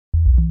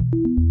I'm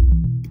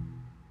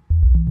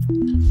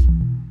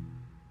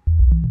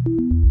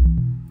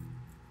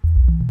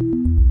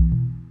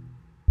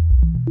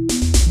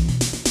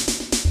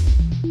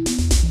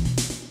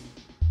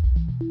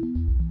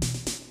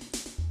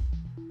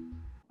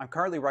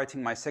currently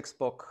writing my sixth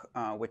book,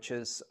 which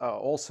is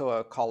also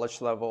a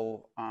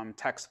college-level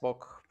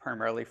textbook,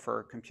 primarily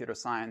for computer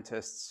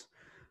scientists,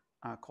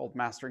 called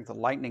Mastering the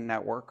Lightning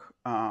Network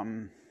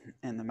in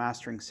the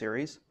Mastering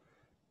series.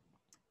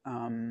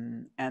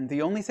 And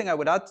the only thing I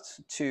would add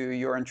to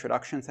your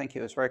introduction, thank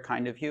you, it's very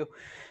kind of you,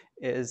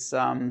 is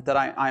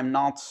that I'm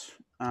not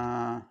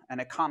an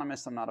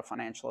economist, I'm not a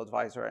financial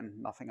advisor, and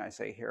nothing I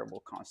say here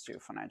will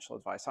constitute financial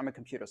advice. I'm a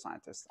computer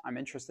scientist. I'm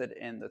interested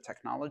in the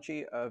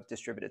technology of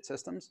distributed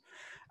systems,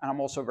 and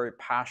I'm also very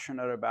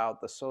passionate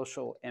about the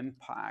social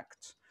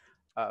impact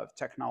of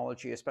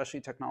technology,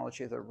 especially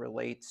technology that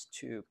relates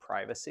to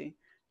privacy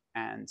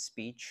and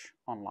speech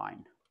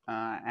online.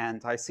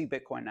 And I see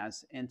Bitcoin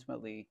as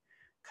intimately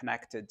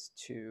connected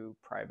to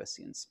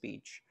privacy and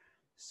speech.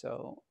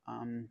 So,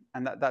 and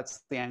that's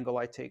the angle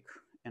I take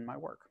in my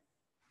work.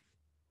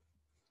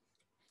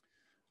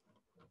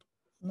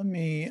 Let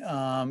me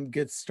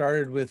get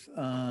started with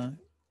a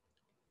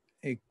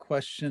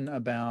question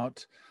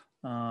about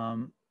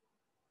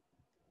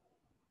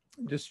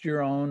just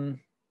your own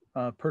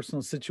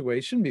personal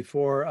situation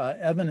before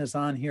Evan is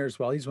on here as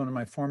well. He's one of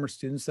my former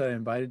students that I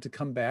invited to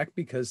come back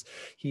because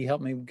he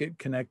helped me get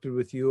connected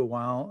with you a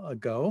while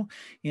ago.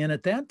 And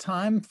at that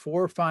time,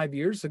 4 or 5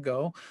 years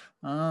ago,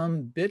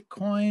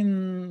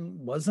 Bitcoin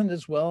wasn't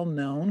as well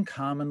known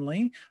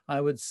commonly.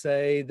 I would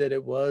say that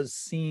it was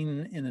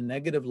seen in a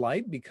negative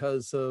light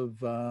because of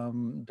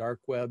dark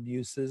web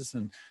uses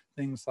and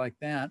things like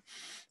that.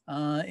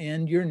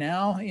 And you're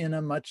now in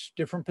a much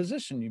different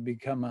position. You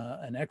become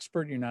an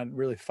expert. You're not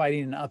really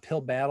fighting an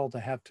uphill battle to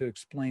have to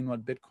explain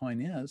what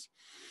Bitcoin is.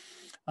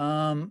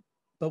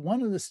 But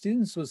one of the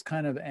students was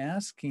kind of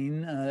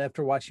asking,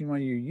 after watching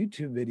one of your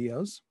YouTube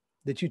videos,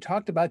 that you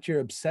talked about your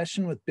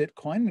obsession with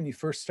Bitcoin when you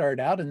first started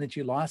out and that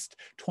you lost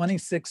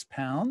 26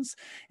 pounds.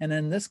 And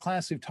in this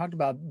class, we've talked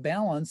about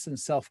balance and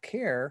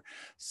self-care.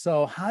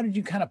 So how did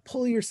you kind of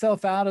pull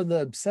yourself out of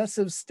the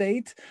obsessive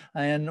state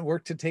and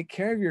work to take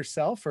care of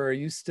yourself? Or are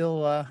you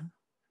still,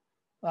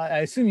 I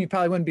assume you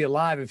probably wouldn't be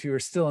alive if you were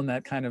still in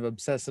that kind of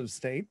obsessive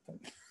state.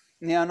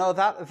 Yeah, no,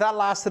 that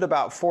lasted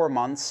about 4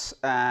 months,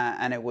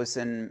 and it was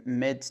in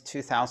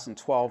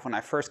mid-2012 when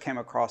I first came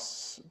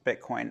across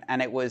Bitcoin,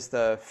 and it was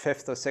the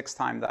 5th or 6th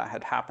time that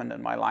had happened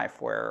in my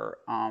life where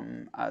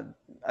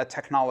a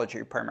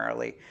technology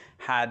primarily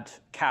had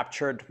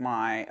captured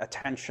my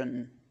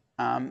attention.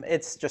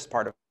 It's just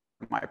part of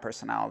my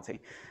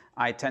personality.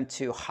 I tend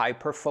to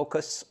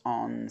hyper-focus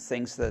on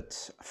things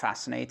that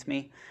fascinate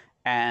me.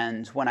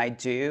 And when I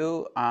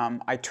do,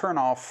 I turn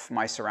off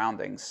my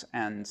surroundings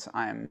and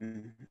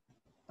I'm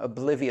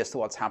oblivious to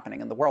what's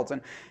happening in the world. And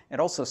it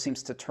also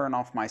seems to turn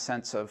off my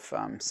sense of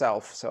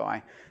self, so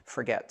I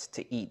forget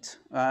to eat.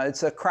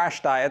 It's a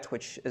crash diet,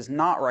 which is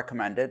not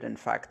recommended. In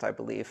fact, I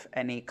believe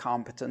any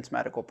competent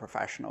medical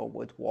professional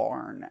would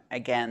warn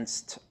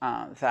against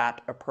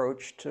that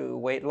approach to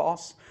weight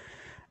loss.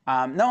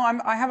 No,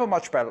 I have a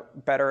much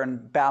better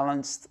and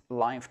balanced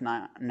life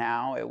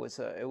now. It was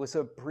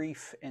a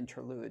brief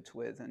interlude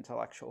with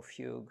intellectual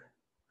fugue.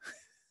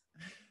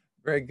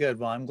 Very good.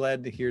 Well, I'm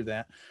glad to hear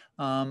that.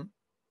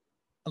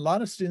 A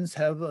lot of students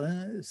have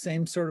the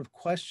same sort of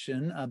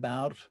question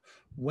about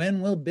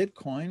when will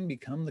Bitcoin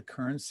become the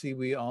currency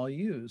we all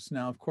use?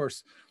 Now, of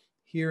course,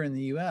 here in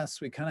the US,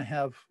 we kind of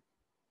have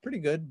pretty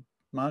good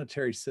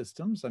monetary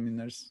systems. I mean,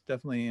 there's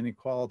definitely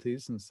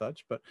inequalities and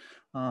such, but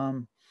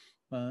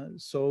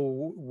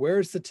so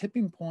where's the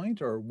tipping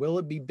point, or will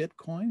it be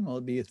Bitcoin? Will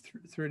it be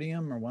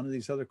Ethereum or one of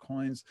these other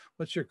coins?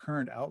 What's your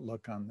current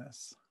outlook on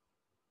this?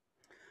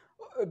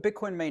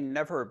 Bitcoin may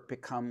never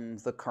become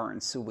the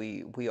currency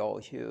we all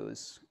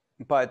use,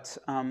 but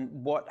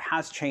what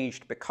has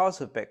changed because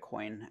of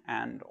Bitcoin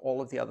and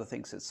all of the other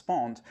things it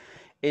spawned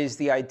is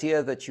the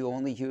idea that you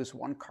only use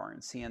one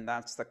currency, and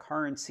that's the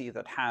currency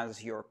that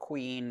has your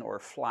queen or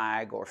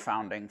flag or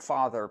founding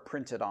father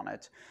printed on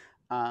it,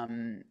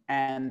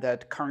 and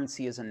that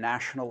currency is a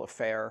national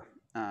affair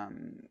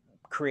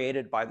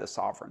created by the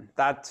sovereign.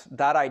 That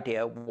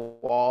idea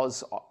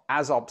was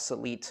as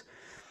obsolete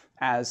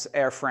as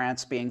Air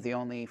France being the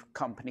only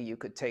company you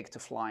could take to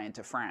fly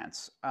into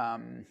France.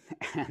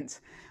 And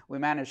we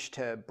managed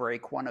to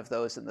break one of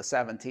those in the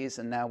 70s,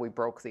 and now we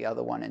broke the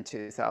other one in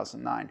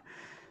 2009.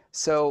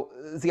 So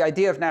the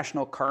idea of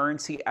national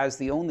currency as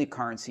the only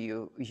currency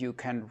you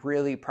can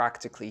really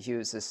practically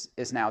use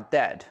is now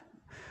dead.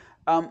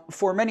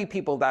 For many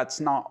people, that's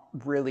not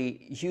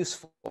really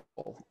useful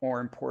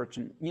or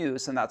important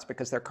news, and that's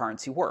because their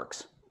currency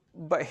works.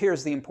 But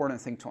here's the important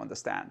thing to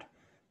understand.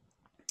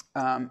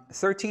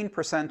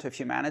 13% of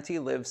humanity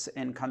lives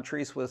in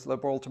countries with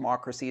liberal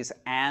democracies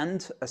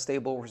and a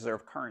stable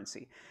reserve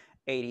currency.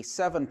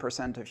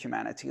 87% of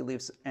humanity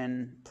lives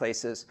in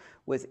places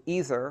with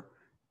either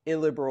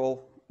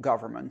illiberal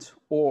government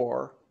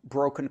or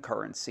broken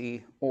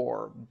currency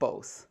or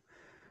both.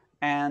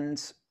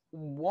 And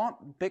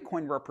what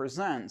Bitcoin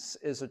represents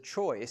is a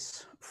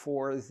choice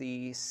for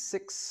the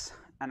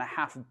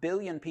 6.5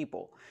 billion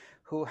people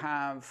who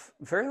have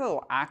very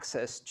little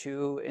access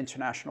to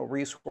international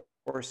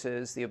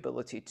resources, the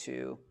ability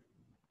to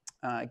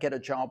get a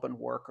job and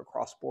work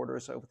across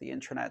borders over the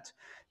internet,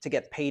 to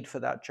get paid for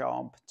that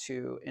job,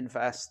 to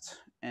invest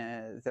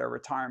in their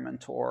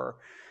retirement or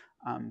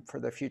for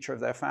the future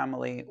of their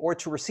family, or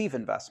to receive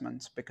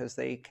investments because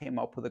they came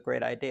up with a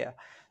great idea.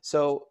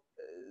 So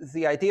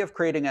the idea of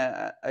creating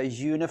a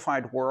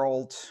unified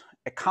world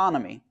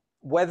economy,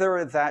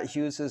 whether that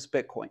uses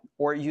Bitcoin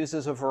or it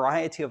uses a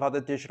variety of other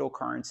digital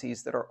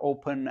currencies that are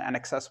open and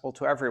accessible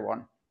to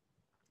everyone,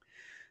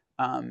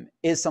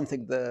 is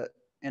something that,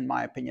 in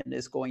my opinion,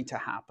 is going to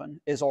happen,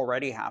 is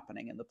already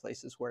happening in the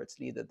places where it's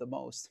needed the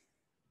most.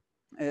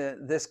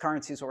 This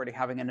currency is already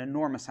having an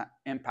enormous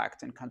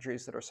impact in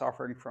countries that are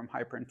suffering from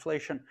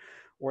hyperinflation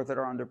or that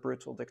are under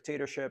brutal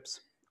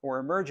dictatorships or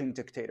emerging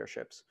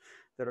dictatorships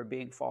that are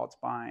being fought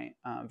by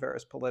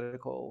various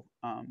political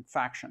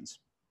factions.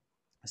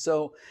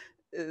 So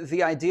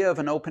the idea of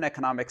an open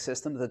economic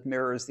system that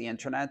mirrors the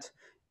internet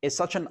is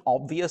such an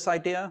obvious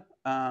idea,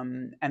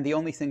 and the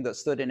only thing that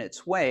stood in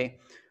its way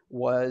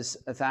was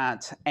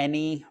that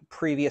any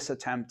previous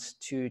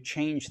attempt to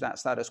change that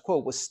status quo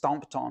was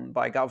stomped on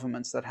by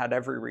governments that had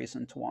every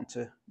reason to want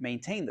to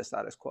maintain the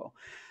status quo.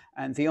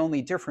 And the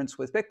only difference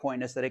with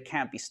Bitcoin is that it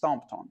can't be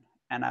stomped on.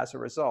 And as a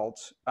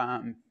result,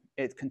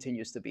 it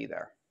continues to be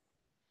there.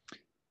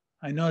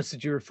 I noticed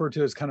that you refer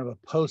to it as kind of a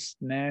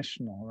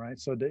post-national, right?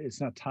 So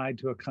it's not tied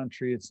to a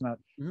country. It's not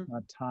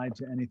tied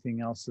to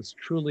anything else. It's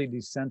truly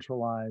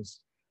decentralized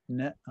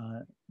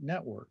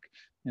network.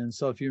 And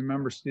so if you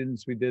remember,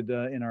 students, we did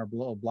in our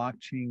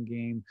blockchain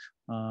game,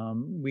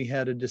 we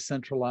had a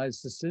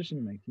decentralized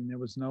decision-making. There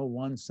was no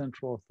one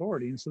central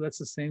authority. And so that's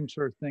the same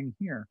sort of thing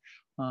here.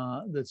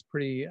 That's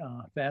pretty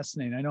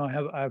fascinating. I know I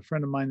have a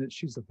friend of mine that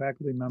she's a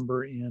faculty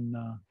member in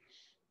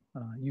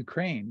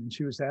Ukraine. And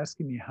she was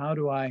asking me, how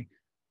do I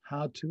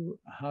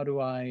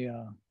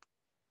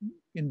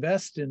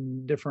invest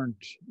in different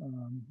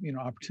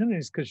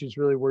opportunities, because she's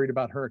really worried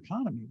about her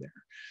economy there.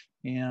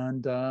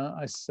 And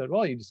I said,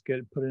 well, you just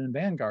put it in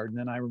Vanguard. And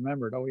then I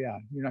remembered, oh yeah,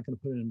 you're not going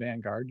to put it in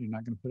Vanguard. You're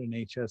not going to put it in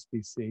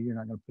HSBC. You're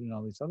not going to put in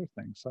all these other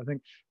things. So I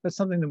think that's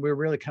something that we're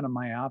really kind of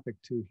myopic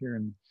to here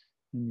in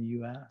the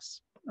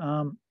US.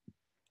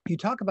 You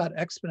talk about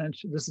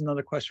exponential, this is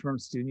another question from a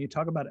student. You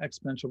talk about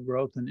exponential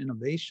growth and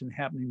innovation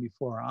happening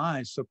before our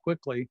eyes so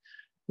quickly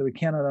that we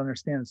cannot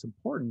understand its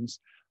importance.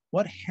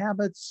 What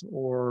habits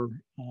or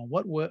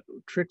what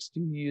tricks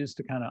do you use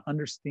to kind of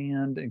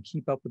understand and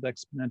keep up with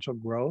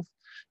exponential growth?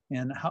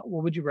 And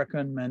what would you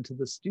recommend to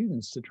the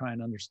students to try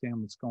and understand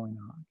what's going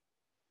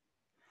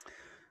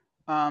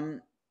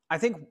on? I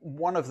think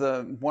one of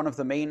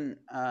the main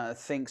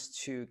things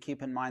to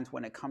keep in mind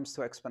when it comes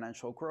to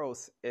exponential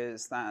growth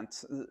is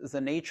that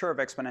the nature of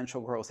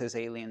exponential growth is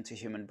alien to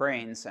human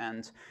brains,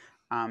 and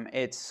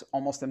it's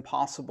almost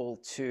impossible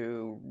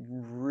to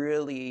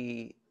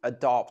really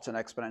adopt an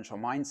exponential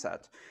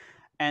mindset.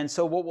 And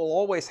so what will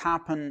always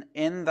happen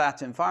in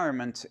that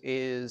environment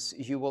is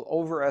you will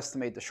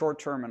overestimate the short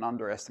term and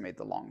underestimate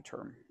the long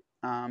term.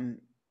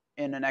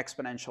 In an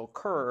exponential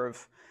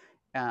curve,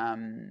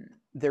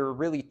 there are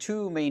really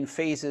two main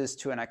phases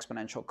to an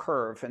exponential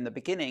curve. In the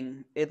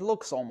beginning, it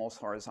looks almost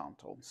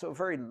horizontal. So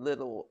very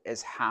little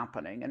is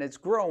happening and it's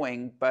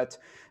growing, but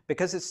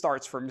because it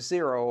starts from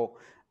zero,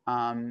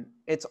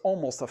 it's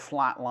almost a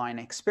flat line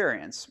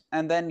experience.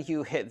 And then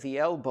you hit the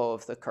elbow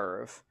of the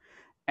curve,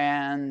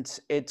 and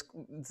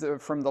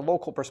from the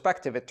local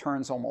perspective, it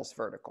turns almost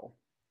vertical.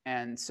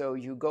 And so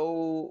you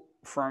go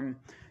from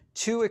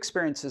two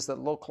experiences that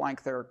look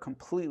like they're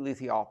completely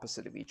the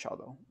opposite of each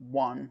other.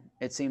 One,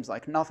 it seems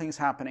like nothing's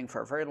happening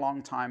for a very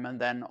long time, and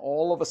then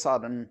all of a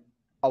sudden,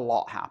 a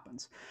lot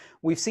happens.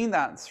 We've seen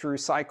that through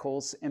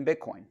cycles in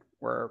Bitcoin,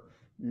 where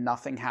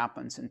nothing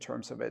happens in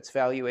terms of its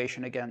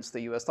valuation against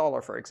the US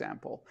dollar, for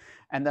example.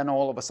 And then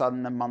all of a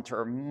sudden, a month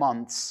or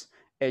months,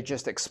 it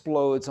just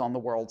explodes on the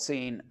world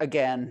scene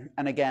again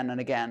and again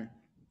and again.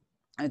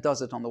 And it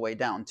does it on the way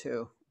down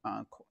too,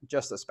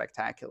 just as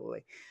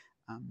spectacularly.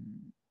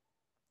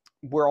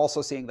 We're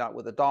also seeing that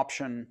with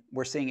adoption.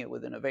 We're seeing it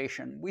with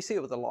innovation. We see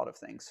it with a lot of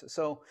things.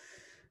 So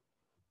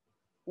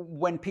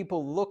when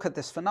people look at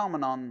this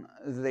phenomenon,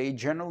 they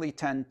generally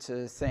tend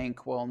to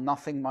think, well,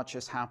 nothing much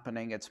is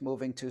happening. It's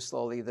moving too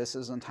slowly. This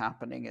isn't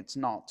happening. It's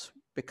not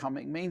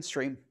becoming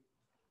mainstream.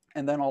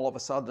 And then all of a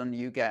sudden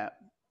you get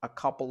a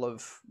couple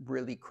of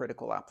really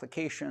critical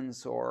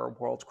applications or a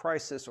world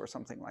crisis or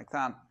something like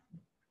that.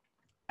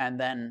 And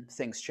then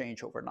things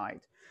change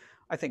overnight.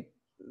 I think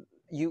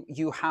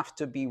you have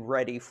to be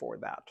ready for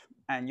that.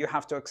 And you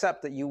have to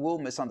accept that you will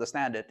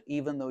misunderstand it,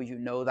 even though you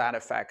know that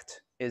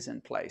effect is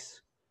in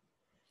place.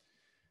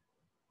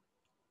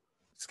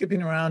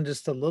 Skipping around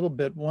just a little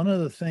bit, one of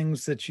the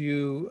things that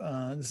you,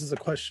 this is a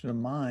question of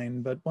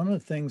mine, but one of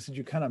the things that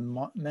you kind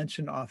of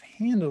mentioned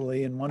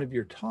offhandedly in one of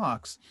your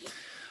talks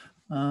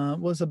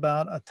was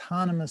about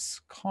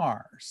autonomous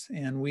cars.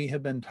 And we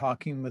have been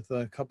talking with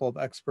a couple of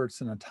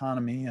experts in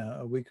autonomy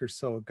a week or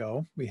so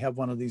ago. We have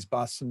one of these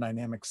Boston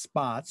Dynamics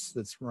spots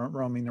that's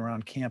roaming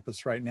around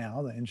campus right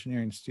now. The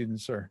engineering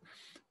students are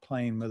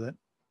playing with it.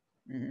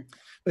 Mm-hmm.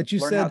 But you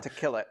Learn how said, to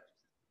kill it.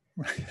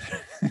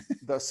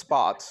 The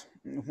spot.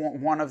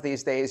 One of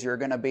these days, you're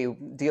going to be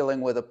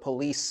dealing with a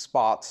police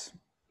spot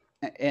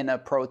in a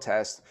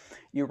protest.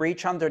 You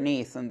reach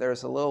underneath, and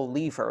there's a little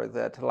lever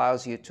that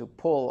allows you to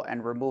pull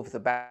and remove the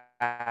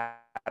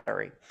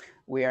battery.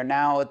 We are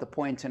now at the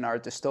point in our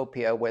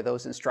dystopia where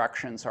those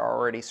instructions are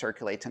already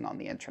circulating on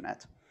the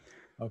internet.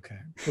 okay,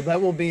 well,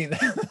 that'll be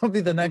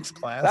the next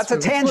class. That's a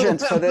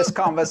tangent for this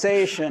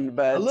conversation,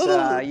 but a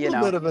little you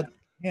know. bit of a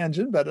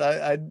tangent, but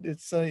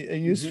it's a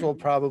useful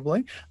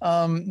probably.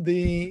 Yeah,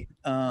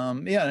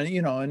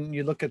 you know, and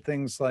you look at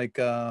things like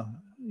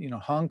you know,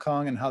 Hong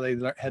Kong and how they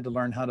had to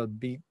learn how to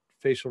beat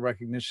facial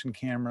recognition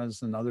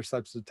cameras and other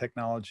types of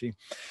technology.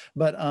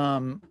 But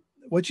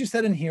what you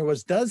said in here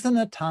was, does an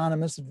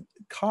autonomous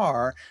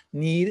car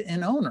need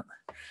an owner?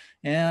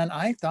 And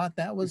I thought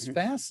that was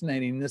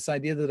fascinating. This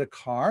idea that a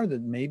car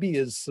that maybe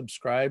is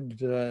subscribed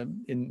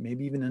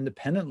maybe even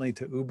independently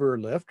to Uber or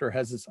Lyft, or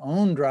has its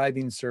own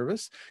driving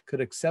service,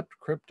 could accept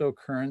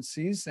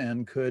cryptocurrencies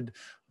and could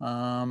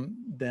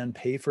then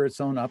pay for its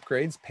own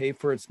upgrades, pay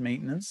for its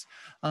maintenance.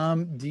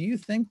 Do you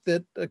think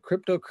that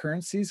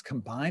cryptocurrencies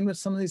combined with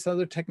some of these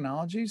other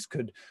technologies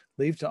could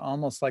lead to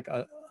almost like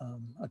a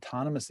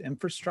autonomous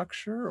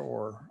infrastructure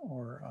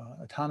or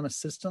autonomous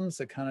systems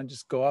that kind of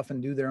just go off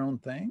and do their own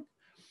thing?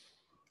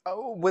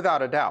 Oh,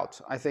 without a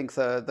doubt. I think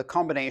the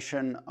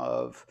combination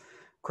of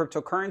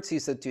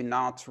cryptocurrencies that do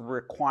not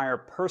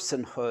require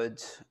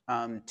personhood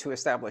to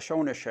establish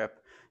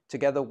ownership,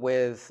 together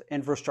with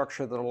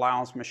infrastructure that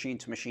allows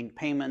machine-to-machine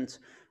payment,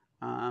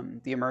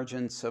 the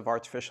emergence of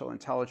artificial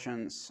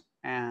intelligence,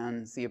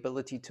 and the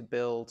ability to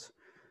build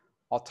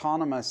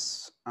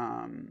autonomous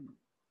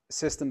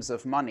systems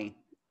of money,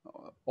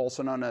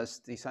 also known as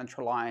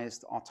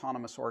decentralized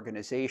autonomous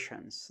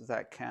organizations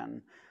that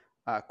can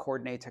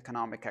coordinate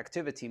economic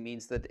activity,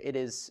 means that it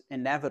is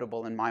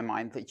inevitable in my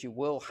mind that you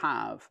will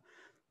have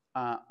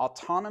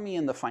autonomy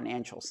in the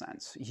financial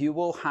sense. You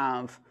will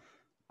have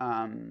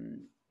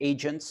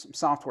agents,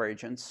 software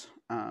agents,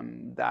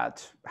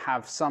 that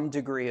have some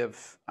degree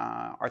of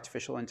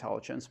artificial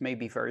intelligence,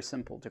 maybe very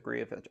simple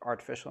degree of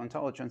artificial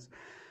intelligence,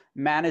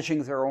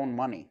 managing their own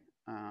money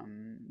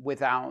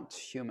without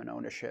human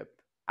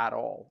ownership at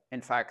all.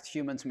 In fact,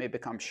 humans may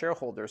become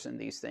shareholders in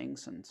these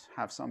things and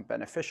have some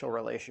beneficial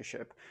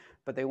relationship,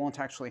 but they won't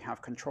actually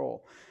have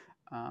control.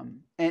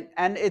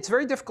 And it's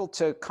very difficult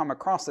to come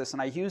across this,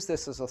 and I use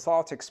this as a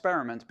thought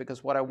experiment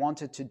because what I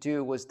wanted to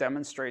do was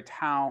demonstrate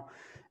how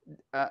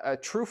a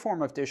true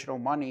form of digital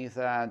money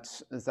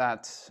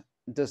that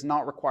does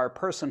not require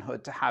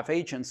personhood to have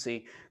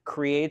agency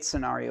creates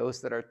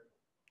scenarios that are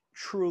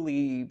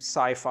truly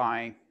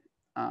sci-fi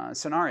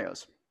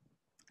scenarios.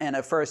 And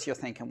at first you're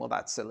thinking, well,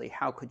 that's silly.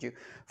 How could you?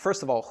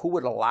 First of all, who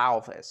would allow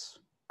this?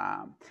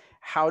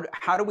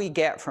 How do we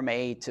get from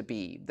A to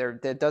B? There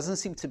doesn't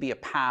seem to be a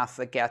path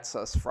that gets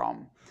us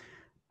from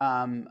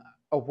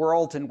a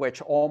world in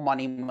which all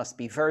money must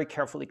be very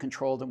carefully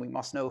controlled and we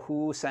must know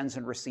who sends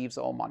and receives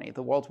all money,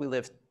 the world we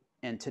live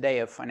in today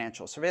of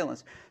financial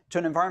surveillance, to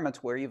an environment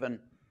where even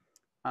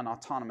an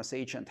autonomous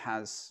agent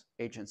has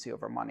agency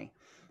over money.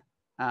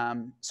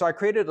 So I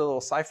created a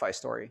little sci-fi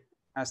story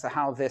as to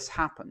how this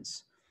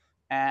happens.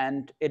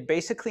 And it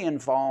basically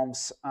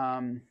involves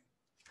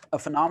a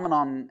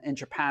phenomenon in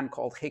Japan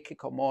called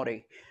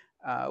hikikomori,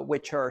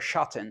 which are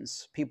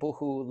shut-ins, people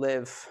who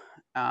live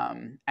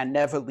and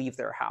never leave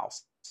their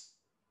house,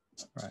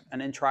 right,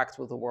 and interact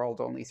with the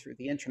world only through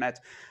the internet.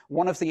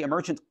 One of the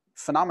emergent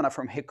phenomena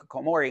from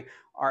hikikomori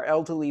are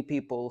elderly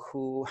people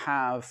who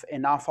have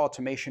enough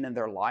automation in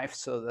their life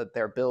so that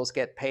their bills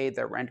get paid,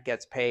 their rent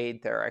gets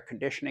paid, their air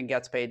conditioning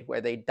gets paid,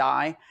 where they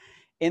die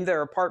in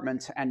their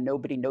apartment and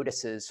nobody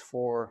notices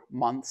for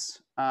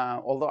months.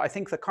 Although I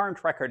think the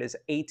current record is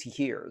 8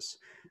 years,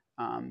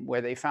 where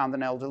they found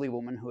an elderly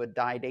woman who had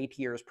died 8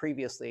 years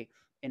previously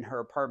in her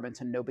apartment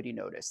and nobody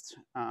noticed.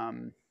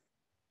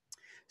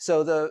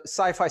 So the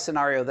sci-fi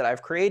scenario that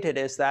I've created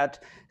is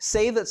that,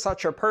 say that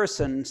such a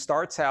person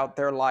starts out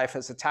their life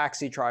as a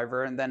taxi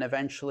driver and then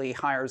eventually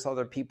hires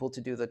other people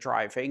to do the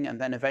driving and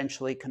then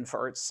eventually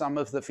converts some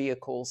of the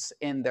vehicles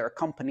in their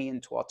company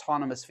into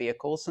autonomous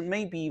vehicles and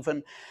maybe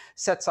even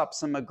sets up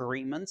some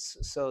agreements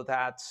so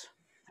that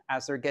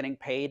as they're getting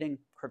paid in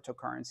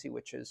cryptocurrency,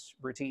 which is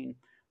routine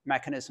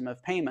mechanism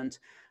of payment,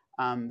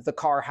 the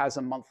car has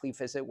a monthly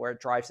visit where it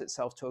drives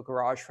itself to a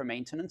garage for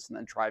maintenance and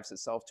then drives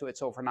itself to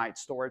its overnight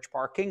storage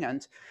parking.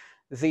 And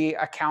the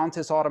account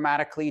is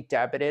automatically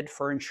debited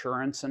for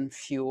insurance and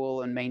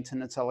fuel and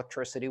maintenance,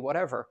 electricity,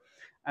 whatever.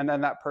 And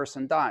then that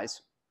person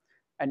dies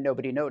and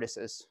nobody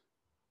notices.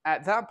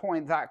 At that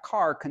point, that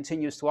car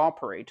continues to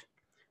operate.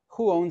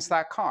 Who owns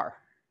that car?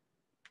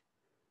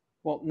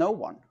 Well, no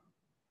one.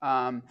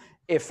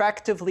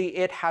 Effectively,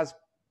 it has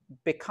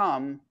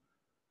become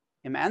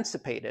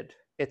emancipated.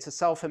 It's a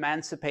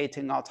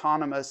self-emancipating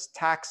autonomous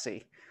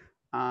taxi.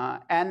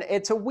 And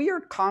it's a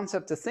weird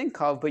concept to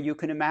think of, but you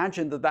can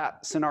imagine that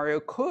that scenario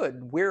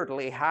could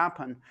weirdly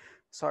happen.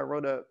 So I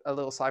wrote a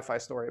little sci-fi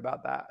story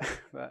about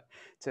that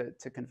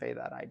to convey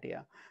that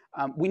idea.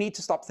 We need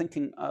to stop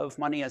thinking of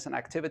money as an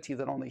activity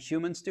that only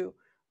humans do,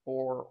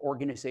 or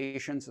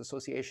organizations,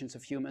 associations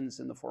of humans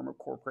in the form of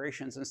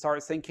corporations, and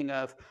start thinking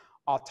of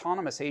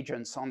autonomous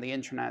agents on the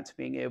internet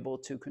being able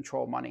to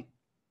control money.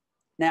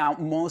 Now,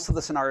 most of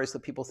the scenarios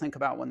that people think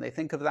about when they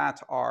think of that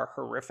are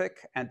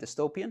horrific and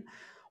dystopian.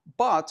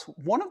 But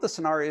one of the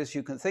scenarios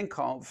you can think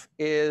of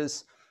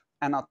is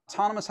an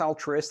autonomous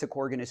altruistic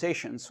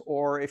organizations,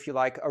 or if you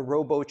like, a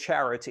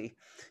robo-charity.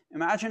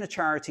 Imagine a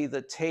charity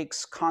that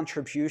takes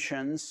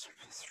contributions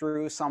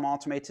through some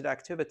automated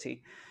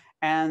activity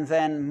and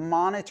then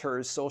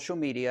monitors social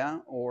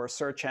media or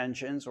search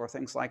engines or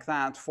things like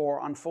that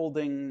for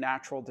unfolding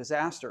natural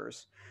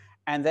disasters,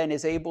 and then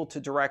is able to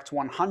direct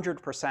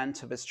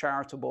 100% of its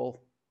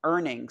charitable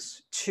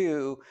earnings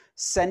to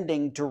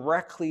sending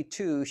directly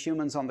to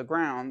humans on the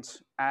ground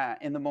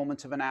in the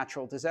moment of a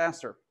natural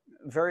disaster.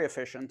 Very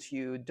efficient.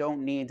 You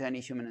don't need any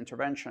human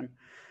intervention,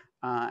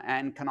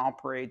 and can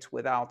operate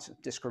without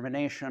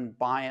discrimination,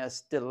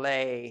 bias,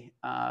 delay,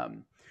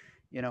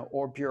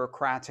 or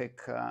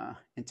bureaucratic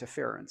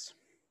interference.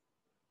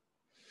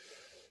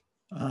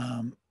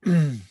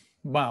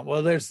 Wow.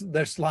 Well,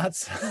 there's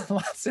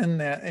lots in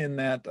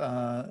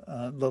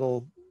that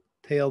little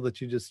tale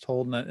that you just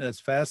told, and it's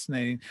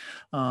fascinating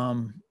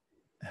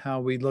how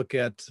we look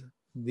at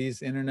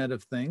these Internet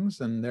of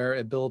Things and their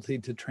ability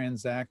to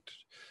transact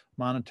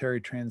monetary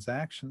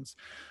transactions.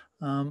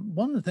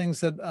 One of the things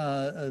that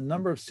a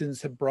number of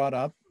students have brought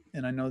up,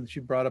 and I know that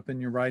you brought up in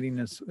your writing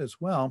as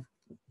well,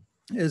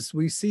 is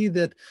we see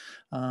that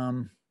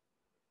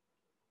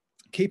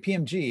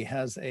KPMG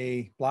has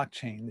a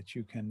blockchain that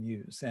you can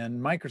use, and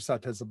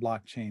Microsoft has a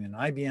blockchain, and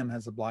IBM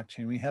has a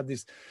blockchain. We have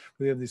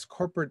these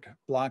corporate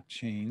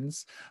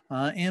blockchains,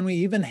 and we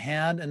even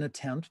had an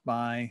attempt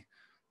by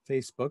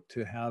Facebook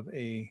to have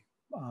a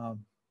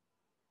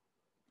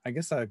I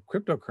guess a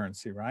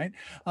cryptocurrency, right?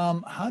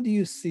 How do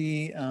you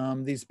see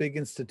these big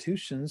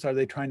institutions? Are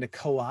they trying to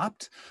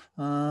co-opt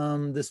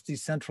this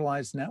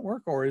decentralized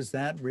network, or is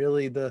that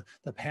really the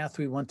path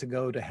we want to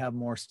go to have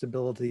more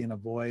stability and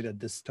avoid a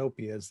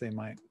dystopia, as they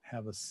might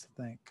have us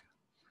think?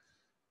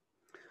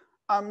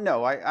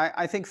 No,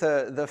 I think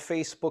the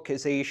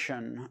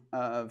Facebookization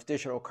of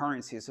digital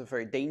currency is a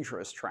very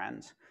dangerous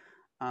trend.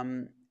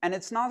 And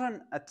it's not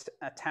an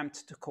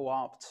attempt to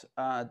co-opt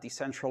a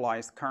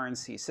decentralized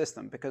currency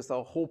system, because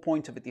the whole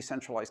point of a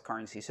decentralized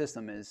currency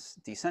system is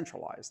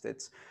decentralized.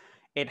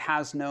 It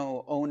has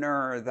no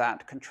owner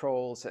that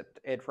controls it.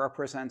 It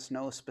represents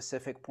no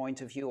specific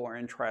point of view or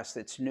interest.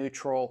 It's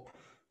neutral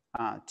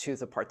to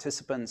the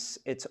participants.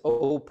 It's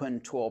open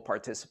to all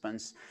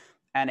participants,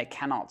 and it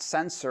cannot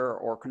censor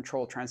or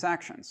control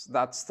transactions.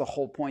 That's the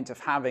whole point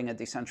of having a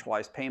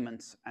decentralized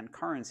payments and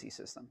currency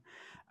system.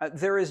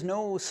 There is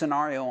no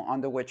scenario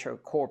under which a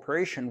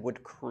corporation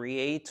would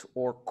create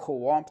or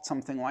co-opt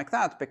something like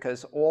that,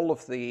 because all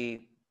of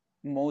the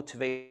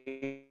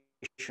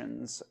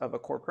motivations of a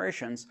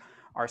corporations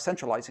are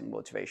centralizing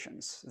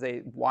motivations.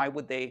 Why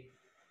would they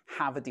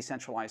have a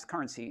decentralized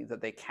currency that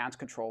they can't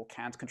control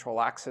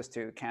access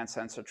to, can't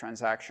censor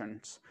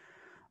transactions?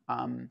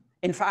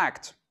 In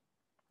fact,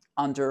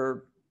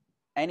 under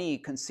any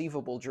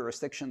conceivable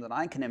jurisdiction that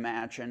I can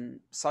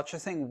imagine, such a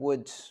thing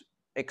would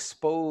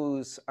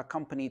expose a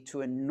company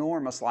to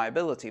enormous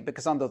liability,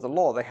 because under the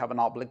law they have an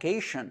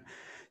obligation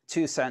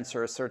to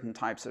censor certain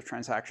types of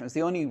transactions.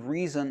 The only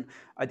reason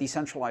a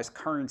decentralized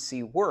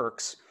currency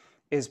works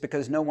is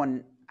because no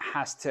one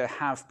has to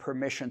have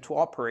permission to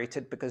operate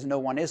it, because no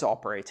one is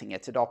operating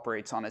it. It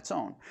operates on its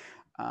own.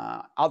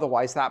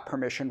 Otherwise, that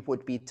permission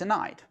would be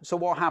denied. So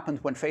what happened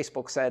when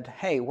Facebook said,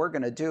 hey, we're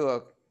going to do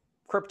a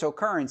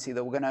cryptocurrency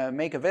that we're going to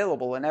make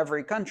available in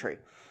every country?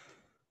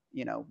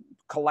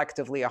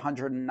 Collectively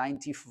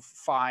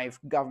 195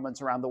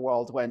 governments around the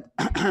world went,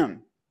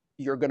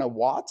 you're going to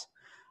what?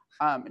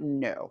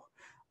 No.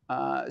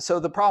 So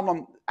the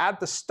problem at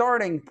the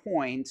starting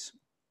point,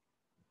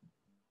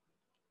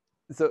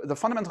 the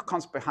fundamental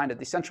concept behind a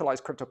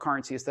decentralized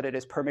cryptocurrency is that it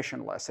is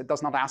permissionless. It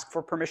does not ask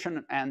for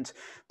permission, and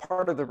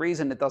part of the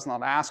reason it does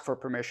not ask for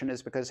permission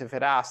is because if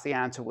it asked, the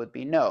answer would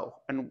be no.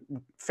 And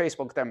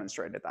Facebook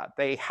demonstrated that.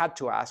 They had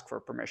to ask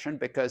for permission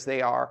because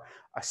they are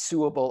a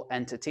suable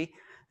entity.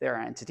 They're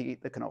an entity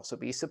that can also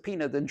be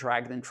subpoenaed and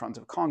dragged in front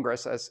of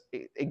Congress, as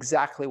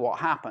exactly what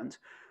happened.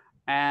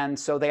 And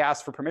so they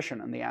asked for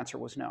permission, and the answer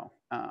was no.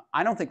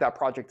 I don't think that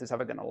project is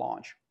ever going to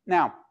launch.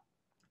 Now,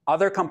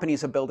 other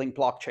companies are building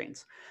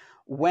blockchains.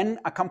 When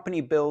a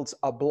company builds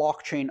a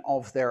blockchain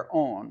of their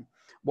own,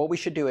 what we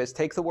should do is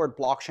take the word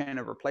blockchain and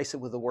replace it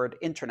with the word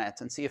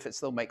internet and see if it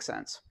still makes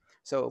sense.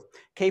 So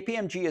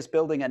KPMG is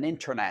building an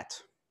internet.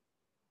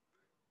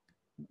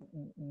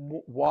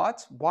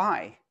 What?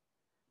 Why?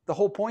 The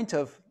whole point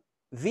of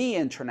the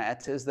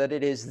internet is that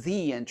it is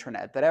the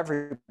internet that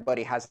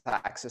everybody has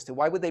access to.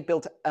 Why would they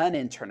build an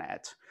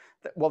internet?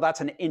 well,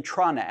 that's an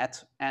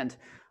intranet. And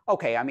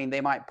okay, I mean,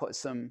 they might put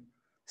some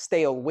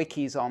stale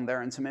wikis on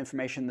there and some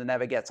information that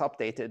never gets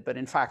updated. But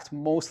in fact,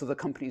 most of the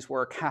company's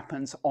work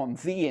happens on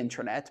the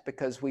internet,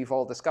 because we've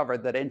all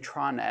discovered that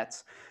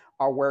intranets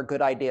are where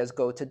good ideas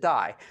go to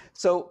die.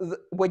 So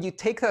when you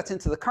take that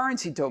into the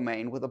currency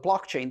domain with a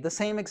blockchain, the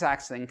same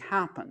exact thing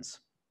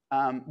happens.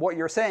 What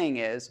you're saying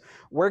is,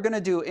 we're going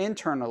to do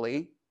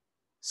internally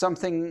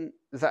something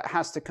that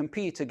has to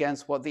compete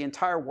against what the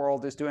entire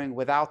world is doing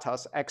without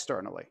us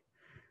externally.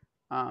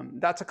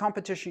 That's a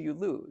competition you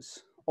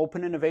lose.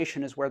 Open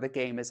innovation is where the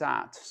game is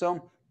at.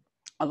 So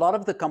a lot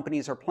of the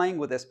companies are playing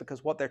with this,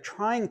 because what they're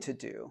trying to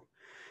do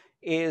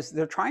is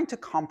they're trying to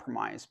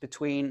compromise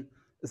between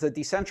the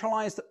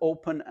decentralized,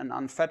 open, and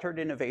unfettered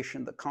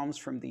innovation that comes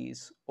from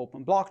these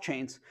open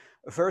blockchains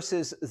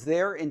versus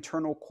their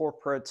internal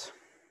corporate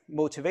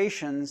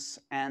motivations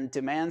and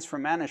demands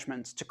from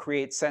management to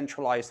create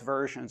centralized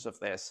versions of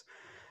this.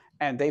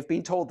 And they've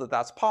been told that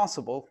that's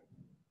possible.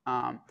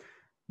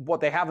 What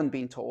they haven't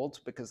been told,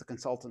 because the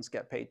consultants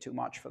get paid too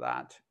much for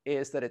that,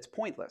 is that it's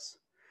pointless.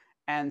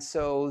 And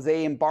so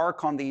they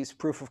embark on these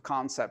proof of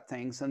concept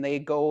things, and they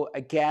go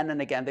again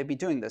and again. They've been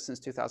doing this since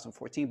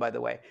 2014, by the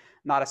way.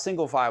 Not a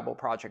single viable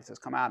project has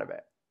come out of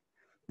it.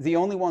 The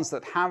only ones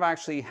that have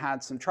actually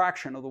had some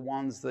traction are the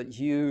ones that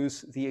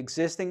use the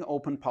existing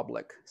open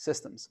public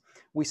systems.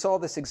 We saw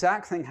this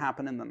exact thing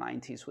happen in the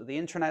 90s with the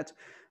internet.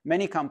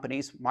 Many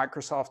companies,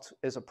 Microsoft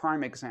is a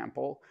prime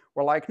example,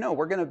 were like, no,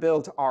 we're going to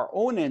build our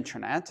own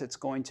internet. It's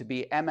going to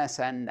be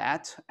MSN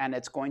Net, and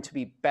it's going to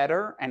be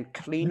better and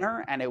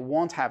cleaner, and it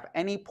won't have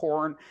any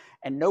porn,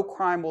 and no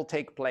crime will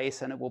take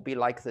place, and it will be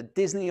like the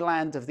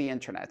Disneyland of the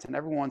internet. And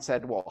everyone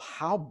said, well,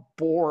 how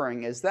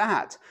boring is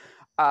that?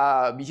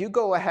 You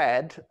go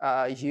ahead,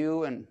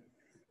 you and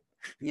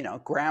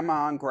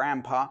grandma and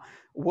grandpa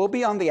will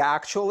be on the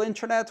actual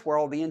internet where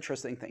all the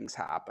interesting things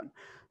happen.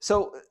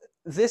 So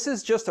this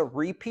is just a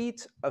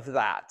repeat of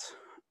that.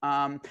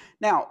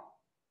 Now,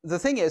 the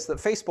thing is that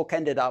Facebook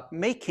ended up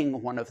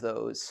making one of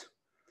those,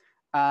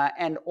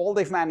 and all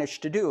they've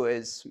managed to do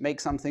is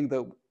make something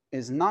that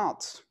is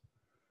not,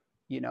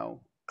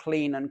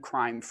 clean and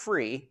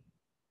crime-free,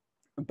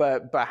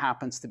 but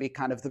happens to be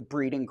kind of the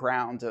breeding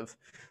ground of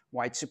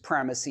white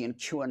supremacy and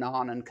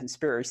QAnon and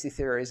conspiracy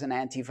theories and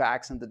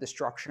anti-vax and the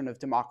destruction of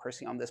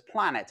democracy on this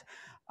planet.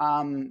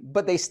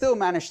 But they still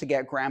managed to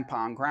get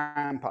grandma and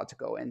grandpa to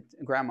go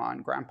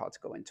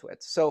into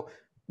it. So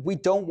we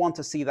don't want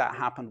to see that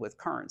happen with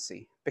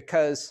currency,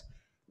 because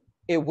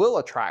it will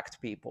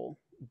attract people.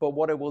 But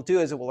what it will do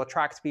is it will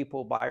attract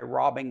people by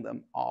robbing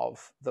them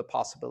of the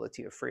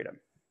possibility of freedom.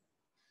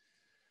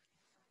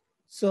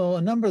 So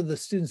a number of the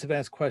students have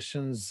asked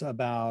questions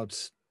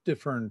about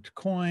different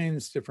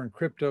coins, different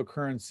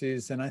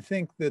cryptocurrencies, and I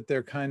think that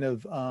they're kind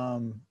of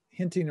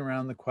hinting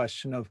around the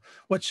question of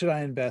what should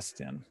I invest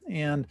in?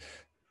 And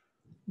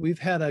we've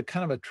had a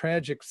kind of a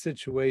tragic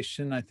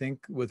situation, I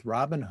think, with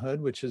Robinhood,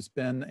 which has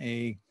been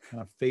a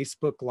kind of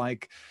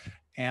Facebook-like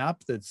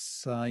app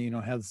that's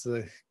has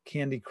the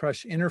Candy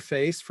Crush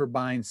interface for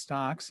buying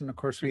stocks. And of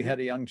course, we had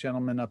a young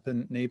gentleman up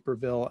in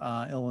Naperville,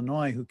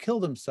 Illinois, who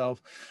killed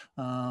himself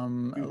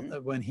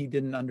when he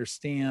didn't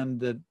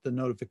understand that the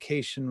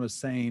notification was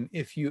saying,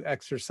 if you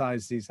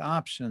exercise these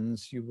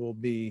options, you will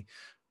be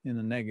in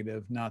the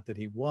negative. Not that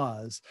he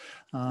was,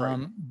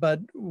 Right. but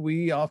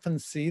we often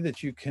see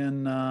that you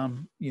can,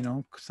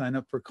 sign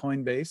up for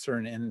Coinbase,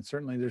 and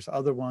certainly there's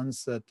other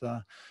ones that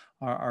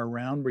are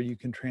around where you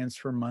can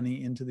transfer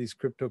money into these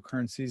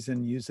cryptocurrencies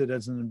and use it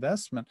as an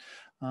investment.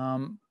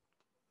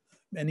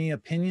 Any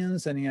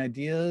opinions, any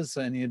ideas,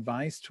 any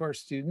advice to our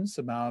students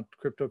about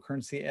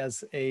cryptocurrency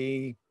as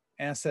a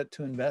asset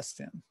to invest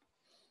in?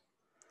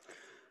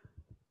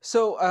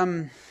 So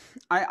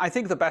I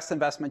think the best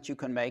investment you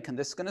can make, and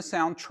this is going to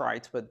sound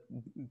trite, but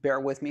bear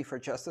with me for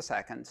just a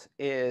second,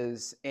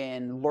 is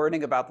in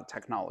learning about the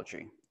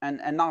technology.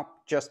 And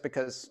not just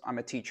because I'm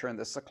a teacher and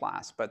this is a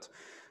class, but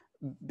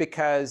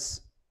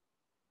because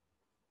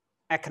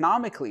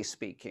economically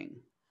speaking,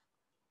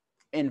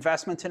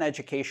 investment in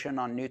education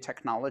on new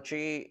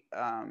technology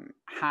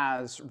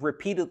has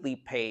repeatedly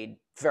paid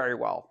very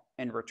well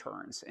in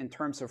returns, in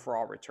terms of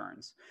raw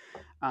returns.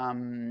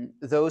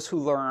 Those who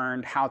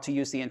learned how to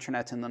use the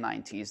internet in the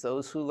 90s,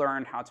 those who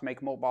learned how to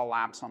make mobile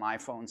apps on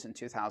iPhones in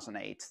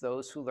 2008,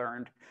 those who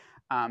learned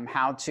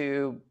how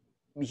to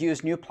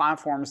use new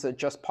platforms that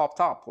just popped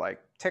up, like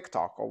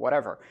TikTok or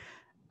whatever,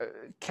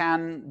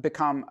 can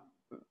become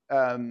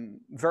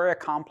very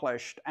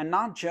accomplished, and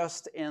not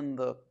just in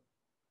the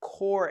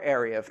core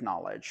area of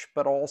knowledge,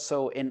 but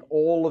also in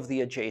all of the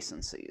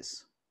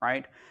adjacencies,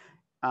 right?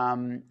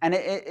 And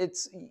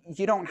it's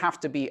you don't have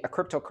to be a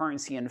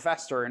cryptocurrency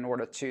investor in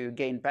order to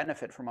gain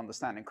benefit from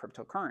understanding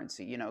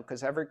cryptocurrency,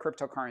 because every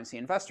cryptocurrency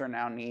investor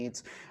now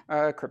needs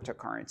a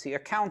cryptocurrency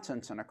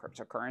accountant and a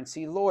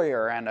cryptocurrency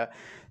lawyer. And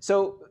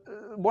so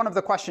one of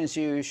the questions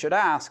you should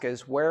ask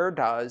is, where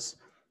does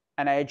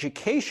an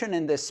education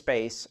in this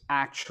space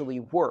actually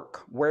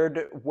work?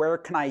 Where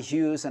can I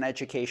use an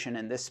education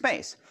in this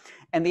space?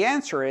 And the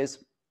answer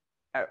is,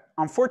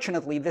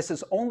 Unfortunately, this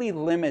is only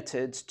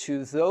limited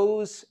to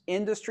those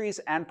industries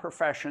and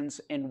professions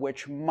in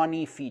which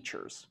money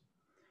features.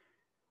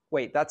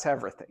 Wait, that's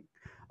everything.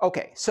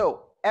 Okay,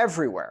 so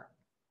everywhere.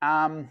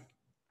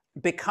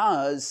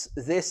 Because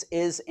this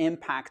is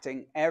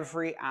impacting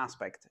every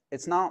aspect.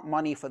 It's not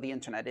money for the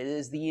internet, it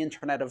is the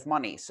internet of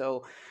money.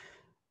 So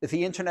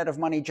the internet of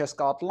money just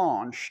got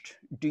launched.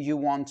 Do you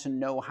want to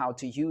know how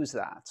to use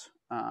that?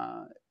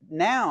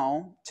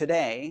 Now,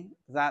 today,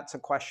 that's a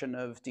question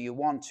of do you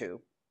want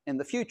to? In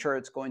the future,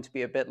 it's going to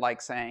be a bit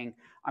like saying,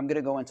 I'm going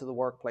to go into the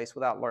workplace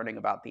without learning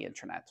about the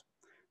internet.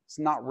 It's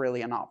not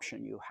really an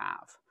option you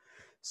have.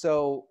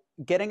 So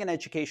getting an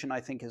education, I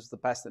think, is the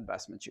best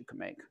investment you can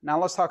make. Now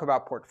let's talk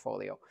about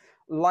portfolio.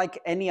 Like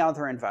any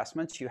other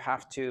investment, you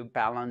have to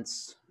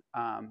balance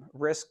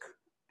risk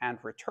and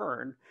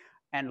return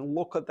and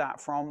look at that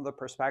from the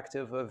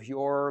perspective of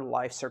your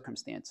life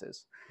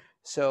circumstances.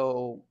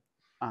 So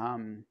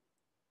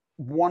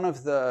one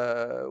of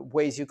the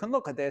ways you can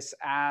look at this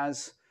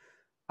as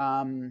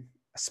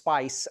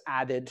spice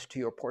added to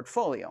your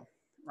portfolio,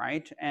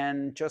 right?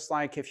 And just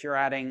like if you're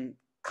adding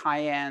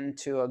cayenne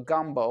to a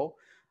gumbo,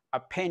 a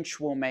pinch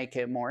will make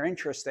it more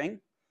interesting,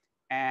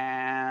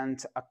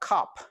 and a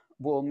cup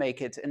will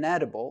make it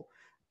inedible.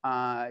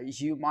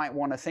 You might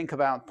want to think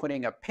about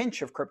putting a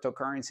pinch of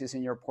cryptocurrencies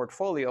in your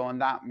portfolio,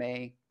 and that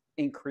may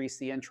increase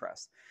the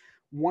interest.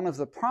 One of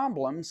the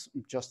problems,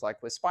 just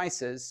like with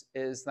spices,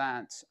 is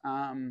that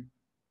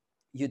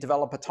you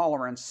develop a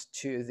tolerance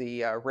to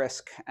the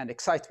risk and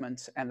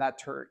excitement, and that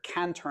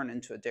can turn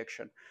into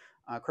addiction.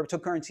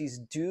 Cryptocurrencies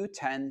do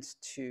tend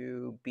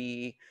to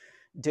be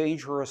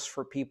dangerous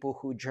for people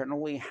who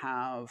generally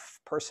have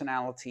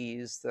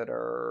personalities that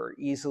are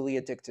easily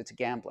addicted to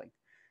gambling.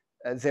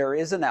 There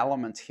is an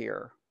element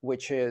here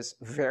which is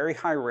very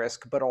high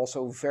risk, but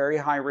also very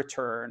high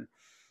return,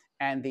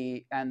 and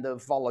the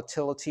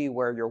volatility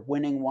where you're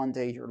winning one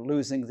day, you're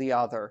losing the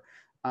other,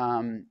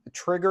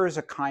 triggers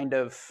a kind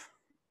of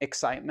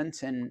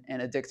excitement and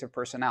addictive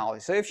personality.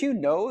 So if you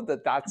know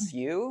that that's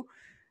you,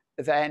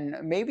 then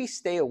maybe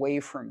stay away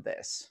from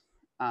this,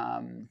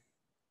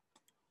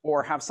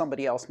 or have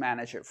somebody else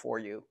manage it for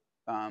you,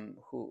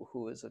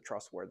 who is a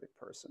trustworthy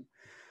person.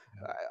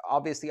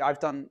 Obviously, I've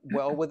done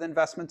well with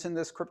investment in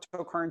this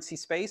cryptocurrency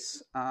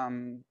space,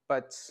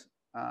 but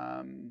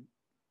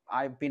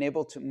I've been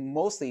able to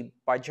mostly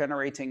by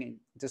generating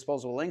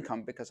disposable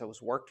income because I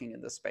was working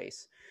in the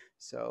space.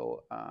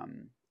 So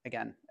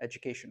again,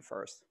 education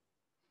first.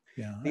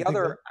 Yeah, I The think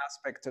other that,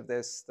 aspect of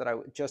this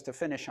that just to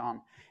finish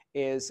on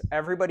is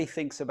everybody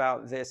thinks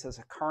about this as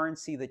a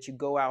currency that you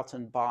go out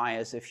and buy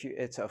as if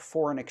it's a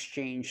foreign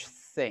exchange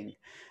thing.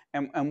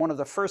 And one of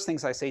the first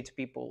things I say to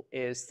people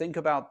is think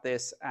about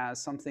this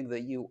as something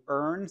that you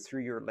earn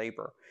through your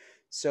labor.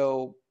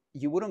 So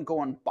you wouldn't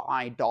go and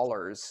buy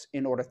dollars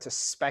in order to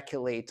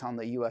speculate on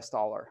the US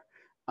dollar,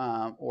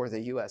 or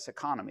the US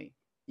economy.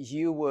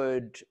 You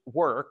would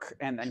work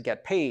and then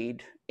get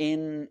paid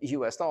in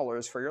US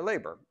dollars for your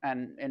labor.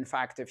 And in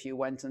fact, if you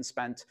went and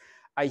spent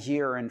a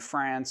year in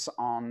France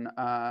on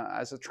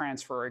as a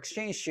transfer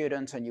exchange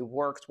student and you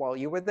worked while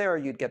you were there,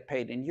 you'd get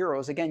paid in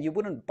euros. Again, you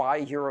wouldn't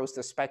buy euros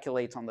to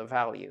speculate on the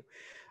value.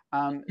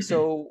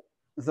 So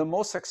the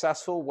most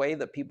successful way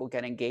that people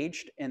get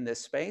engaged in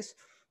this space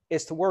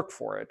is to work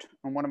for it.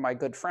 And one of my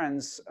good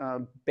friends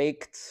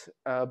baked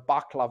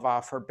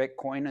baklava for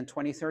Bitcoin in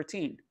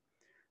 2013.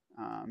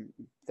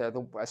 They're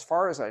as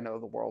far as I know,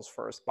 the world's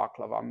first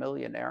baklava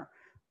millionaire.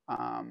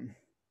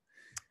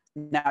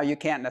 Now you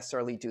can't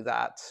necessarily do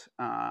that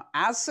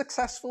as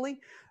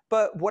successfully,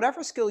 but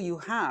whatever skill you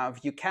have,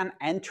 you can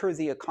enter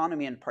the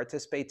economy and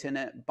participate in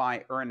it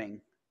by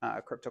earning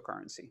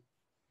cryptocurrency.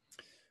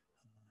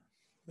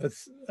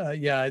 that's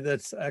yeah,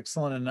 that's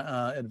excellent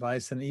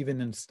advice. And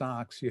even in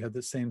stocks, you have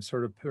the same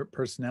sort of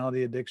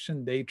personality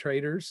addiction. Day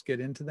traders get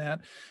into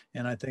that,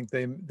 and I think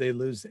they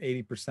lose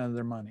 80% of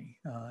their money.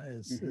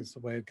 Is the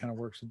way it kind of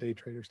works with day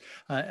traders.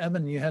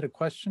 Evan, you had a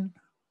question?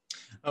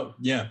 Oh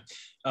yeah.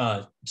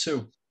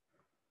 So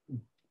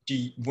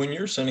when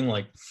you're sending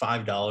like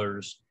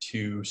 $5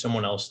 to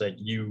someone else that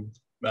you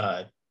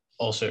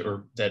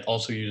also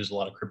uses a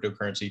lot of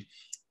cryptocurrency,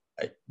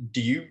 do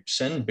you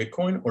send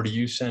Bitcoin or do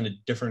you send a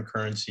different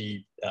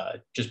currency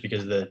just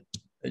because of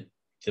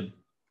the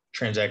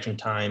transaction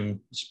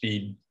time,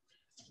 speed?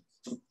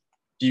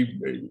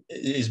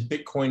 Is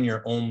Bitcoin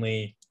your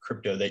only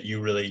crypto that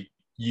you really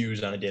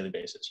use on a daily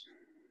basis?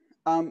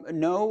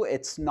 No,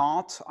 it's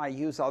not. I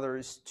use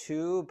others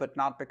too, but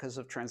not because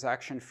of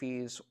transaction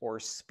fees or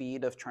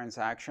speed of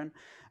transaction.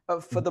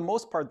 For the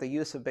most part, the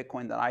use of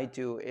Bitcoin that I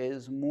do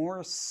is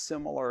more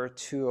similar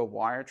to a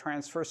wire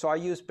transfer. So I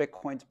use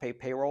Bitcoin to pay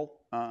payroll.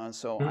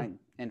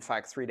 In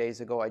fact, 3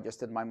 days ago, I just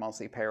did my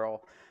monthly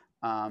payroll.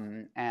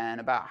 And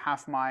about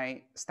half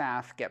my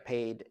staff get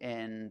paid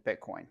in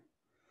Bitcoin.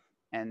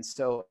 And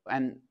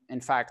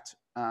in fact,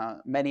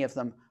 many of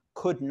them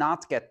could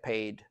not get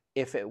paid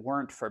if it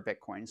weren't for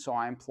Bitcoin. So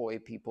I employ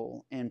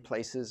people in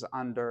places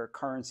under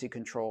currency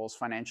controls,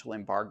 financial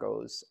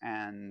embargoes,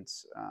 and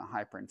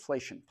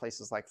hyperinflation,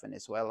 places like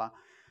Venezuela.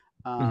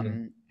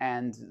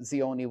 And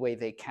the only way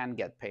they can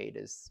get paid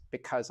is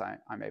because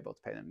I'm able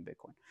to pay them in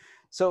Bitcoin.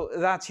 So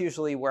that's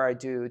usually where I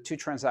do 2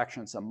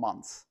 transactions a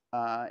month.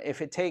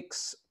 If it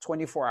takes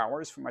 24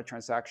 hours for my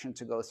transaction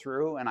to go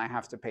through and I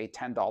have to pay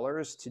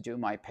 $10 to do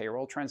my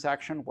payroll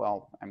transaction,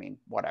 well, I mean,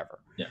 whatever.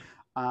 Yeah.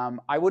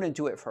 I wouldn't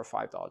do it for a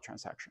 $5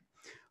 transaction.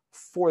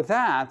 For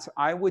that,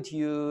 I would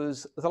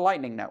use the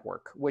Lightning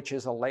Network, which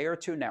is a layer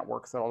 2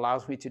 network that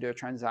allows me to do a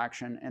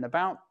transaction in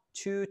about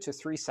 2 to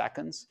 3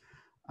 seconds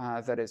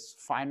that is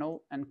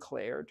final and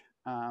cleared.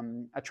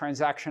 A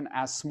transaction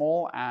as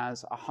small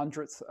as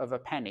 1/100th of a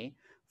penny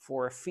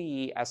for a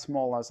fee as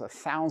small as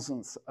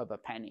 1,000th of a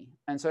penny.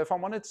 And so if I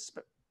wanted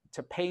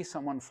to pay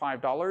someone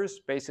 $5,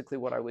 basically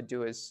what I would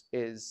do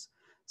is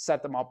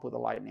set them up with a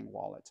Lightning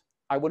wallet.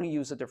 I wouldn't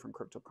use a different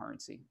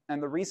cryptocurrency.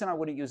 And the reason I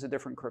wouldn't use a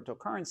different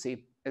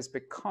cryptocurrency is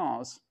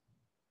because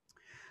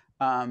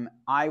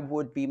I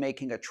would be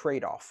making a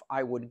trade-off.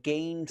 I would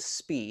gain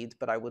speed,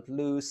 but I would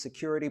lose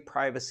security,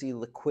 privacy,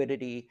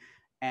 liquidity,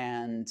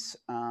 and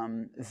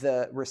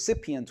the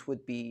recipient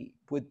would be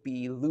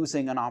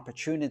losing an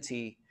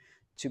opportunity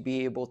to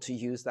be able to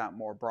use that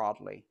more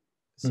broadly.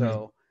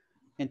 So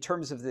in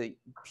terms of the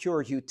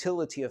pure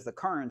utility of the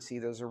currency,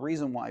 there's a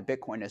reason why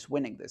Bitcoin is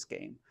winning this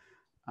game.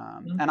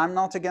 And I'm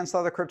not against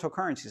other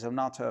cryptocurrencies. I'm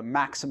not a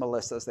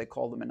maximalist, as they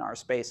call them in our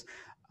space.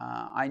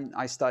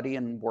 I study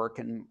and work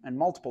in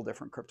multiple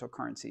different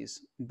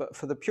cryptocurrencies. But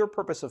for the pure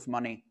purpose of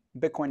money,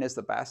 Bitcoin is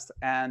the best.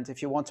 And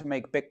if you want to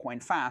make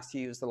Bitcoin fast,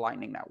 you use the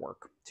Lightning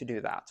Network to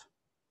do that.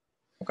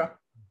 Okay.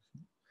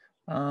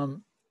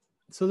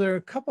 So there are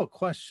a couple of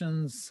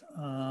questions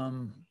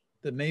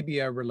that maybe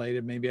are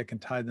related. Maybe I can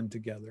tie them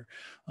together.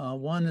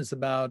 One is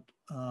about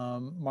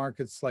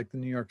markets like the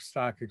New York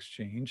Stock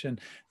Exchange.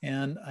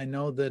 And I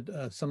know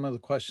that some of the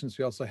questions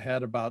we also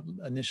had about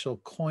initial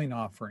coin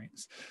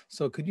offerings.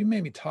 So could you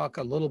maybe talk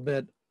a little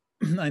bit?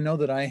 I know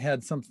that I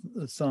had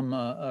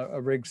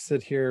a rig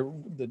sit here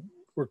that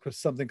worked with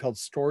something called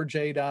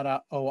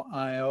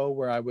storage.io,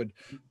 where I would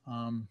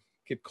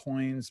get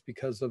coins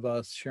because of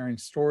us sharing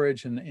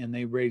storage, and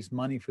they raise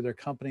money for their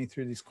company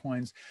through these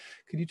coins.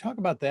 Could you talk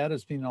about that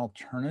as being an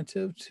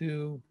alternative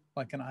to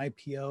like an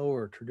IPO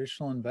or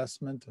traditional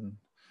investment? And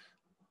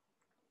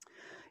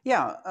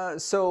yeah,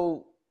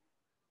 so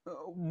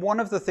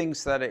one of the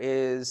things that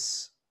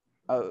is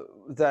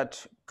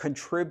that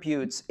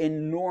contributes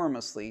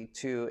enormously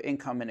to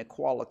income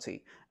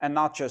inequality, and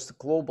not just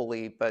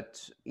globally,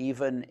 but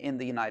even in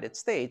the United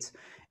States,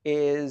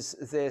 is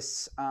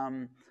this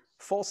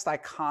false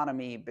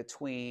dichotomy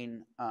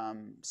between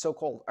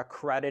so-called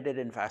accredited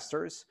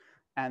investors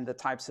and the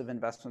types of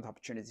investment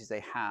opportunities they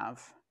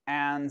have,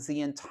 and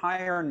the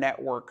entire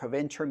network of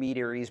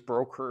intermediaries,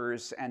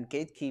 brokers, and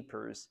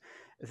gatekeepers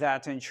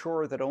that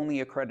ensure that only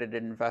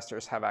accredited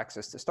investors have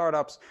access to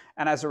startups,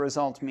 and as a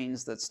result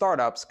means that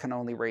startups can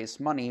only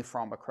raise money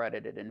from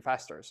accredited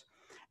investors.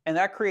 And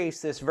that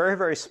creates this very,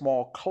 very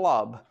small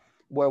club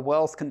where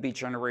wealth can be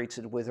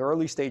generated with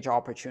early stage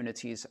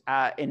opportunities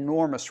at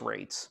enormous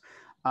rates.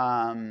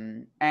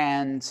 And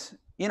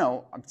you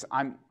know,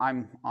 I'm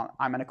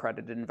an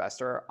accredited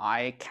investor.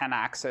 I can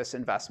access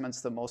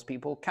investments that most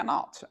people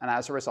cannot, and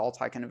as a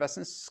result, I can invest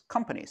in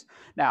companies.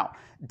 Now,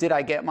 did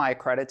I get my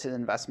accredited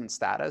investment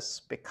status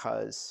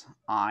because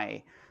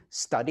I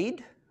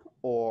studied,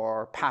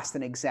 or passed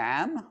an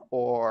exam,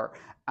 or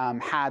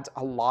had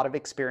a lot of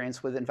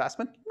experience with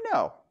investment?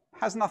 No,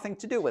 has nothing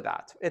to do with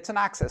that. It's an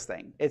access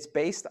thing. It's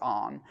based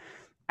on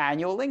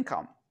annual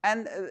income,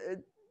 and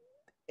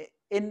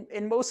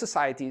in most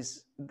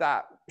societies,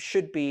 that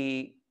should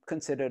be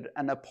considered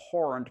an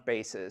abhorrent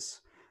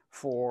basis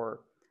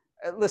for,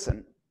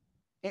 listen,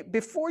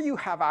 before you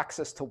have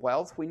access to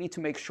wealth, we need to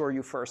make sure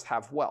you first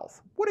have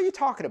wealth. What are you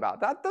talking about?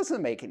 That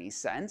doesn't make any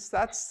sense.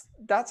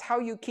 That's how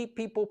you keep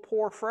people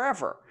poor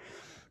forever.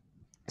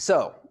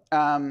 So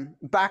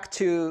back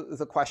to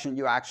the question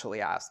you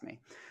actually asked me.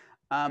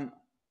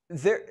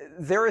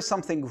 There is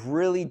something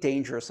really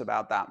dangerous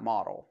about that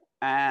model.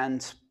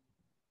 And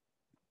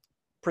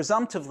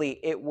presumptively,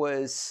 it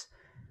was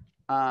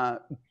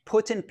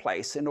put in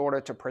place in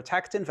order to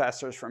protect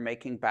investors from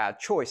making bad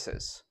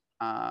choices.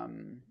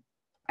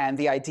 And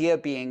the idea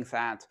being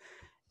that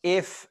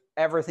if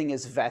everything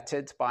is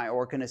vetted by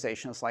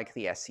organizations like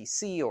the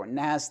SEC or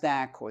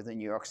NASDAQ or the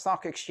New York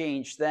Stock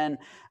Exchange, then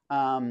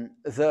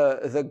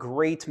the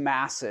great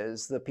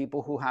masses, the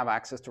people who have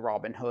access to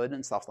Robinhood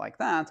and stuff like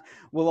that,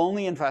 will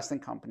only invest in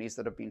companies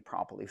that have been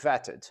properly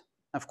vetted.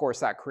 Of course,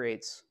 that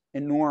creates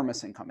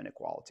enormous income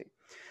inequality.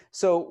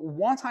 So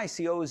what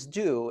ICOs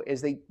do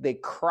is they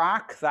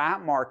crack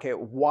that market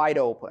wide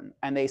open,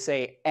 and they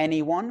say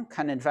anyone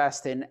can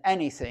invest in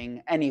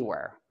anything,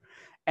 anywhere.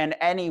 And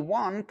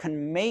anyone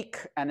can make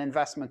an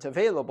investment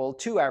available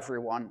to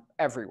everyone,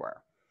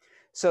 everywhere.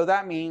 So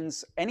that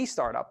means any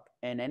startup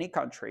in any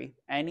country,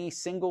 any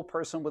single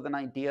person with an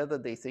idea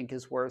that they think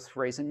is worth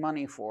raising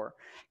money for,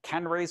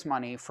 can raise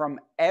money from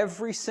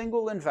every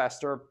single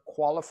investor,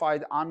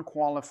 qualified,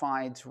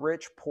 unqualified,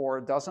 rich,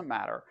 poor, doesn't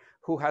matter,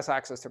 who has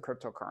access to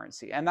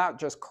cryptocurrency. And that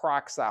just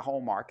cracks that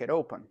whole market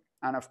open.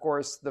 And of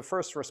course, the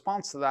first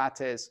response to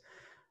that is,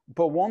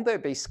 but won't there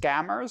be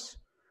scammers?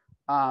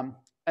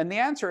 And the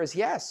answer is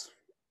yes.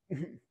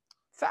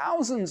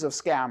 Thousands of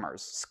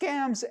scammers,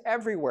 scams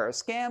everywhere,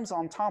 scams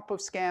on top of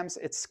scams,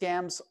 it's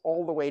scams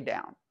all the way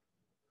down.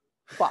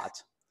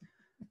 But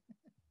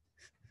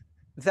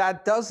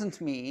that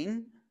doesn't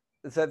mean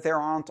that there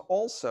aren't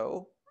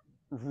also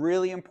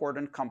really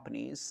important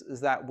companies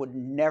that would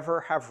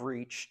never have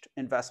reached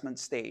investment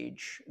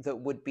stage, that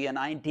would be an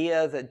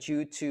idea that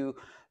due to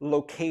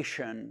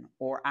location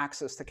or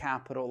access to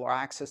capital or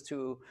access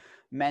to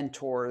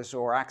mentors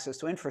or access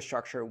to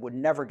infrastructure would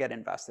never get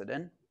invested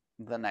in,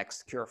 the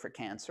next cure for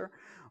cancer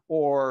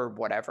or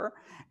whatever.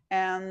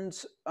 And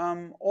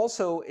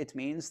also it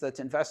means that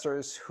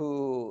investors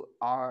who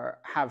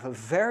have a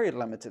very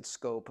limited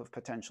scope of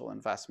potential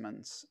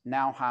investments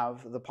now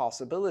have the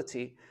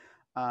possibility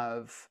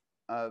of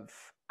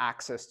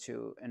access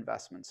to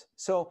investments.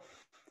 So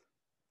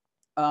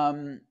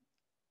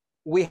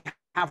we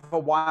have a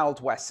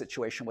Wild West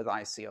situation with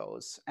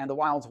ICOs, and the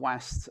Wild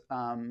West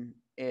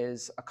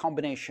is a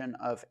combination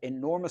of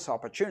enormous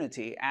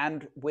opportunity,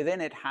 and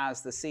within it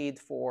has the seed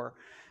for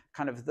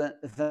kind of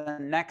the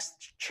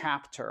next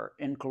chapter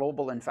in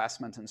global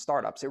investment in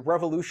startups. It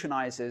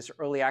revolutionizes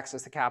early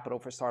access to capital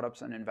for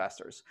startups and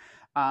investors.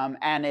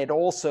 And it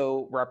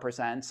also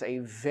represents a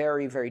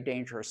very, very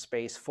dangerous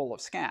space full of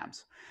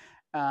scams.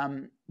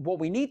 What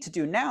we need to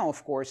do now,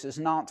 of course, is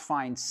not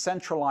find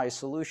centralized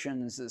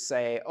solutions that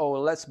say, oh,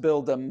 let's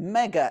build a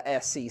mega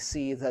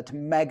SEC that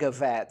mega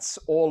vets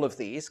all of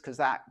these, because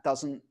that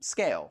doesn't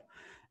scale.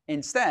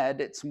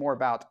 Instead, it's more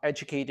about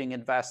educating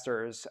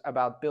investors,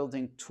 about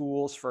building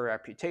tools for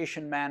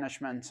reputation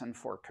management and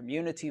for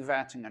community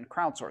vetting and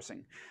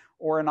crowdsourcing.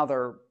 Or in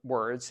other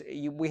words,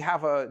 we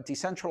have a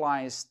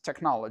decentralized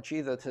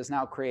technology that has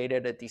now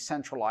created a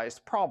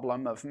decentralized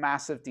problem of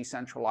massive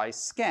decentralized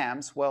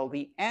scams. Well,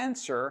 the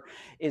answer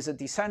is a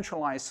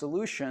decentralized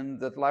solution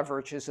that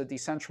leverages a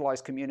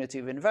decentralized community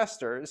of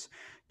investors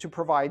to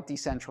provide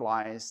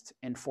decentralized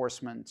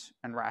enforcement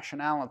and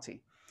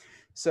rationality.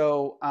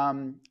 So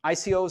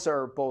ICOs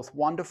are both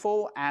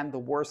wonderful and the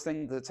worst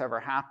thing that's ever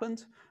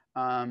happened.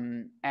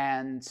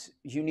 And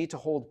you need to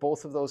hold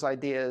both of those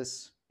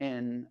ideas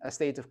in a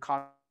state of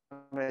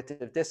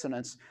cognitive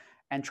dissonance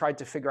and try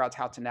to figure out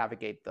how to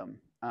navigate them.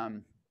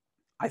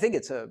 I think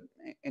it's an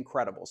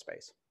incredible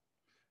space.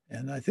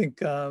 And I think,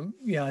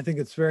 yeah, I think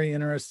it's very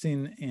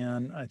interesting.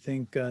 And I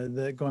think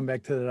that going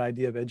back to that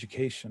idea of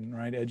education,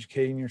 right?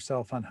 Educating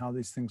yourself on how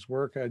these things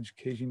work,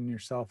 educating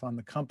yourself on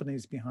the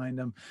companies behind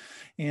them.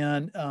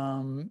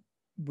 And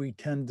we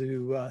tend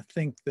to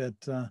think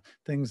that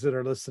things that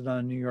are listed on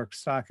a New York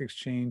Stock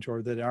Exchange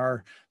or that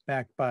are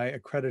backed by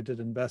accredited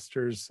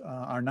investors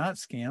are not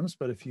scams.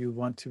 But if you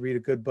want to read a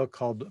good book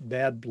called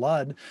Bad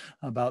Blood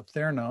about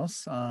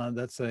Theranos,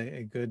 that's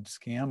a good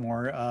scam.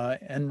 Or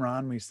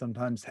Enron, we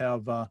sometimes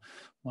have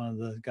one of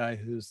the guy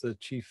who's the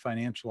chief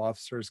financial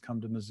officer has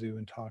come to Mizzou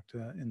and talked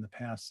in the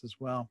past as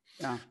well.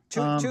 Yeah.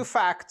 Two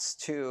facts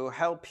to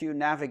help you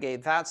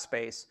navigate that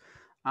space.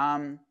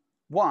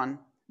 One,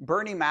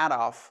 Bernie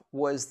Madoff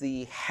was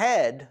the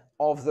head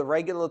of the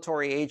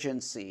regulatory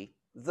agency,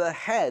 the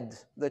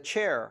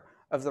chair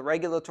of the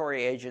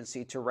regulatory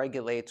agency to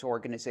regulate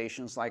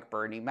organizations like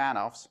Bernie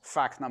Madoff's.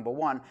 Fact number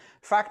one.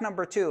 Fact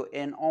number two,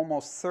 in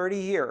almost 30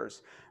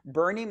 years,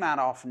 Bernie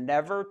Madoff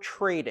never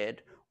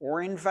traded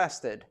or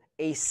invested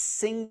a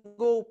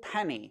single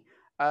penny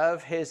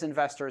of his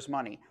investors'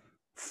 money.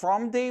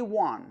 From day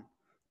one,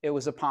 it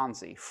was a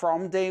Ponzi.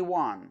 From day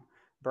one,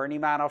 Bernie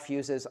Madoff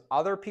uses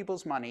other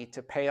people's money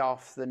to pay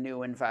off the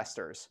new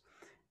investors.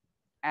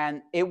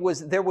 And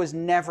there was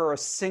never a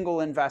single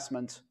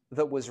investment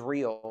that was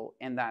real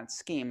in that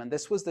scheme. And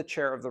this was the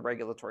chair of the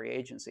regulatory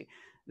agency.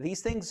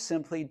 These things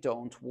simply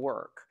don't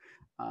work.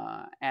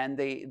 And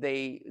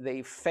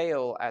they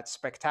fail at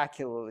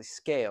spectacularly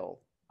scale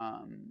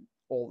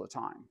all the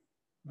time.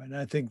 Right.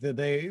 I think that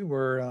they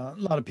were, a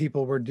lot of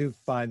people were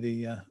duped by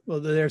well,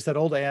 there's that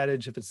old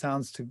adage, if it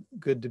sounds too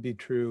good to be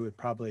true, it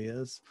probably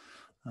is.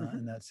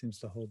 And that seems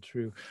to hold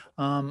true.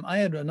 I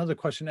had another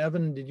question.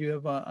 Evan, did you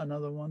have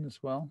another one as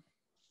well?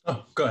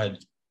 Oh, go ahead.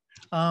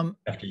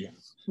 After you.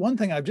 One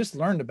thing I've just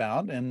learned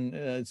about, and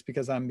it's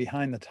because I'm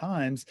behind the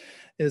times,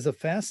 is a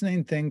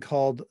fascinating thing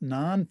called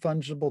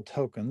non-fungible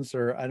tokens,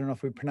 or I don't know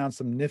if we pronounce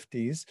them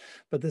NFTs,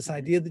 but this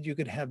idea that you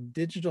could have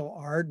digital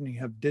art and you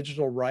have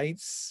digital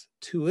rights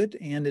to it,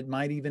 and it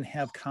might even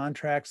have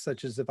contracts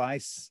such as if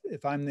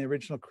I'm the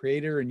original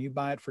creator and you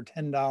buy it for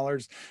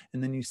 $10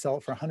 and then you sell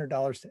it for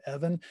 $100 to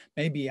Evan,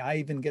 maybe I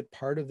even get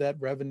part of that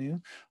revenue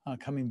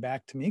coming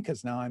back to me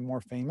because now I'm more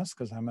famous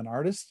because I'm an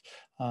artist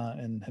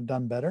and have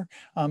done better.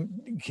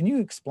 Can you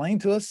explain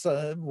to us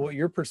what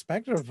your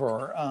perspective,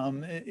 or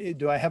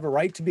do I have a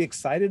right to be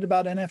excited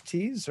about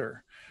NFTs,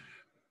 or?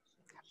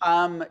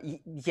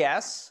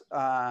 Yes.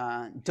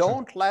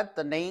 Don't let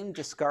the name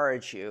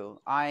discourage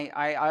you.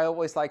 I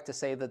always like to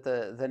say that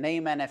the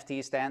name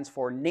NFT stands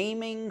for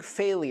naming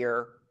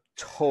failure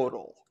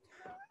total.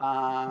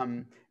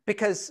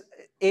 Because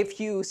if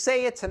you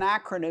say it's an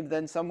acronym,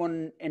 then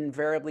someone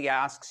invariably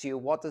asks you,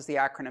 what does the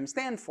acronym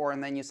stand for?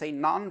 And then you say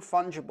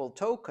non-fungible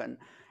token.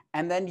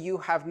 And then you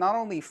have not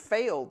only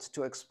failed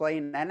to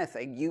explain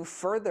anything, you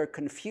further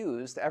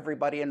confused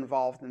everybody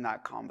involved in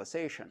that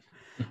conversation.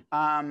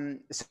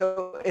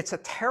 So it's a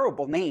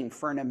terrible name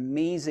for an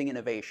amazing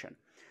innovation.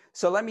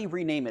 So let me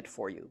rename it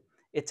for you.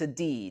 It's a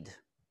deed.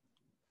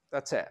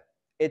 That's it.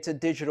 It's a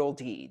digital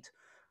deed.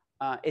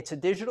 It's a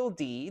digital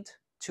deed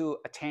to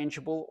a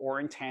tangible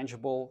or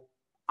intangible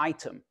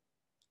item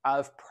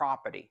of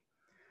property.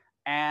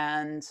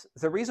 And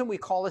the reason we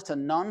call it a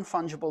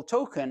non-fungible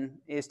token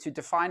is to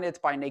define it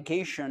by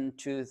negation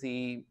to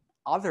the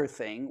other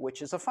thing,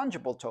 which is a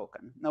fungible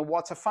token. Now,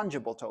 what's a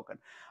fungible token?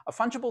 A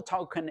fungible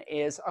token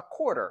is a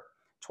quarter,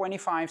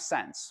 25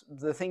 cents,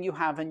 the thing you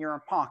have in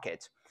your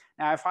pocket.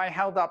 Now, if I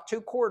held up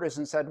two quarters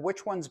and said,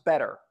 which one's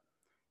better?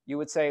 You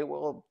would say,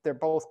 well, they're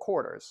both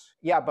quarters.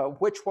 Yeah,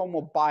 but which one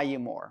will buy you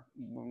more?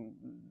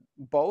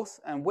 Both.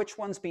 And which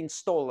one's been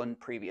stolen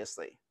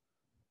previously?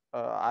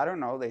 I don't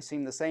know. They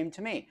seem the same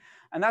to me.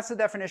 And that's the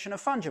definition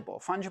of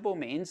fungible. Fungible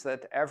means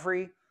that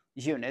every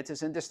unit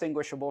is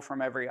indistinguishable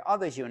from every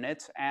other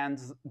unit. And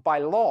by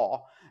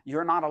law,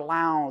 you're not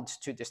allowed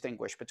to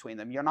distinguish between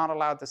them. You're not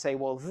allowed to say,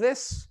 well,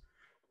 this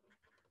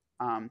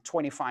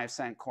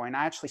 25-cent coin,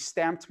 I actually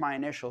stamped my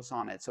initials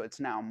on it, so it's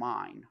now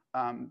mine.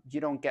 You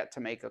don't get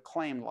to make a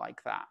claim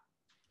like that.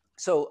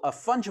 So a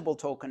fungible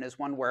token is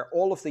one where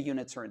all of the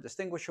units are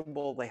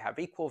indistinguishable, they have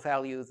equal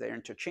value, they're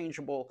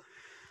interchangeable,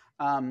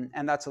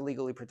 and that's a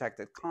legally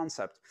protected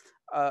concept.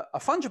 A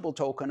fungible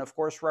token, of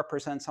course,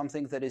 represents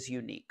something that is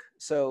unique.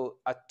 So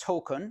a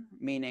token,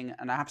 meaning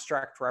an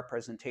abstract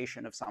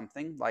representation of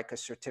something, like a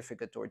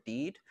certificate or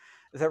deed,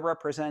 that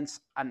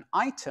represents an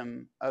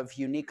item of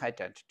unique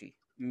identity.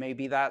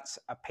 Maybe that's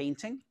a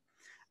painting.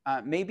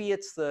 Maybe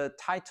it's the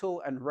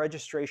title and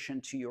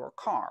registration to your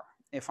car.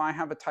 If I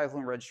have a title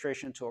and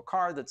registration to a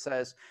car that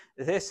says,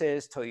 this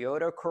is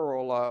Toyota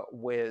Corolla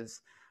with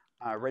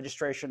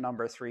registration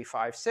number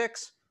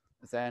 356,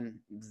 then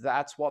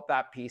that's what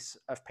that piece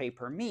of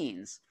paper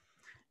means.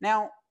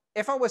 Now,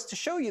 if I was to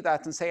show you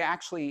that and say,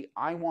 actually,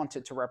 I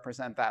wanted to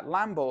represent that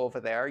Lambo over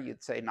there,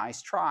 you'd say,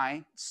 nice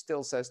try.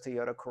 Still says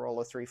Toyota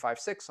Corolla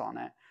 356 on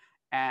it.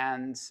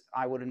 And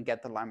I wouldn't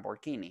get the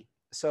Lamborghini.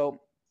 So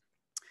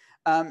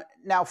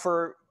now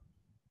for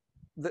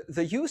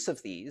the use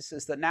of these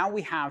is that now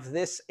we have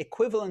this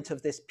equivalent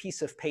of this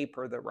piece of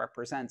paper that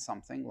represents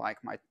something like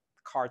my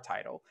car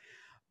title,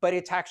 but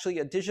it's actually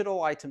a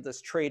digital item that's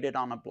traded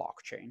on a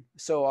blockchain.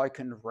 So I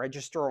can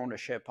register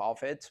ownership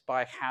of it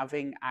by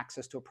having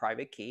access to a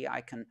private key. I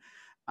can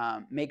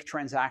make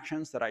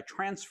transactions that I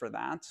transfer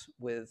that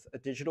with a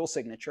digital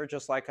signature,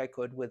 just like I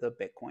could with a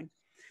Bitcoin.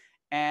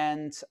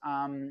 And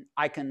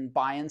I can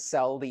buy and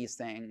sell these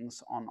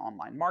things on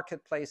online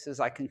marketplaces.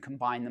 I can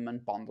combine them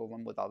and bundle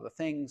them with other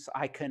things.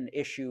 I can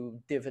issue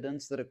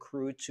dividends that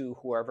accrue to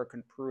whoever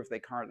can prove they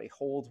currently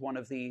hold one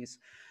of these.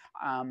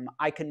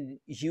 I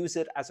can use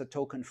it as a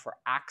token for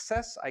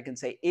access. I can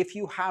say, if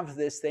you have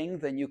this thing,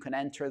 then you can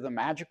enter the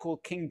magical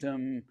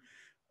kingdom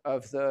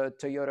of the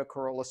Toyota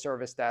Corolla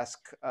Service Desk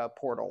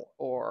portal,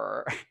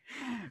 or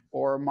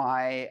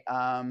my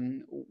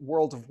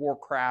World of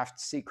Warcraft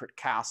secret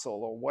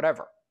castle, or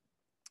whatever.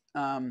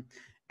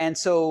 And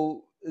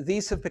so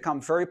these have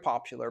become very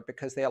popular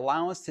because they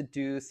allow us to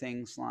do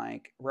things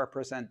like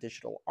represent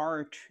digital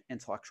art,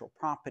 intellectual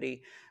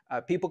property.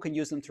 People can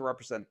use them to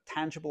represent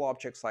tangible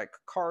objects like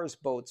cars,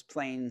 boats,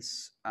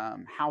 planes,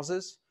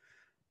 houses.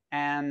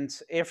 And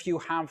if you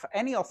have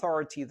any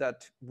authority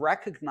that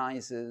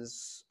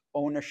recognizes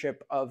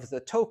ownership of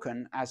the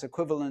token as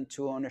equivalent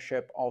to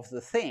ownership of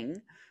the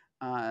thing,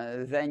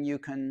 then you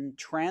can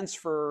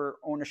transfer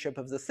ownership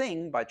of the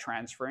thing by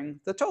transferring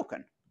the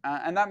token.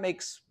 And that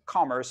makes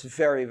commerce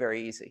very,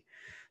 very easy.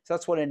 So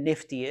that's what a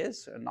nifty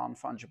is, a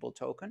non-fungible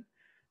token.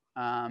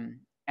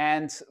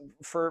 And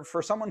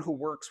for someone who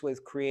works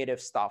with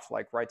creative stuff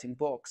like writing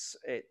books,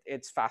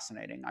 it's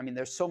fascinating. I mean,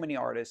 there's so many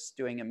artists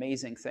doing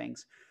amazing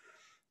things.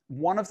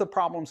 One of the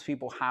problems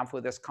people have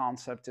with this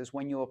concept is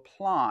when you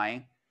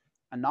apply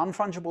a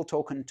non-fungible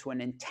token to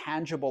an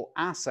intangible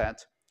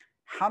asset,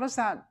 how does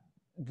that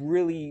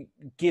really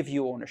give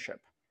you ownership?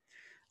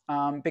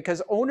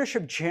 Because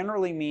ownership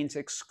generally means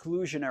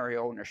exclusionary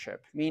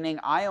ownership, meaning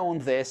I own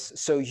this,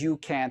 so you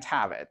can't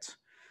have it.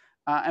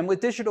 And with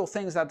digital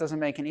things, that doesn't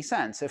make any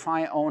sense. If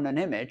I own an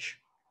image,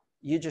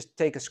 you just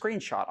take a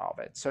screenshot of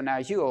it. So now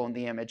you own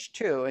the image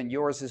too, and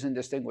yours is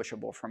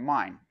indistinguishable from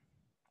mine.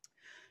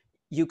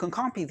 You can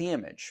copy the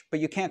image,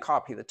 but you can't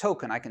copy the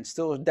token. I can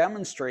still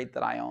demonstrate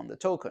that I own the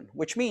token,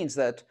 which means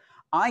that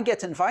I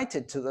get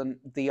invited to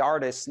the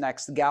artist's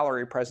next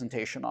gallery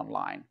presentation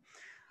online.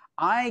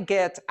 I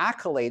get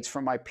accolades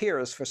from my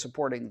peers for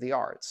supporting the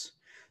arts.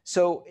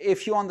 So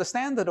if you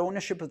understand that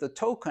ownership of the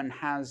token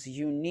has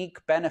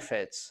unique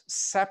benefits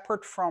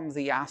separate from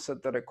the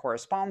asset that it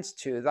corresponds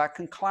to, that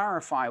can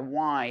clarify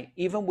why,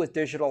 even with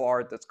digital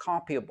art that's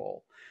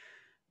copyable,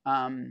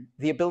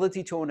 the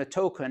ability to own a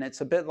token,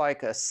 it's a bit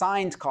like a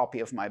signed copy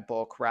of my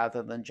book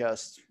rather than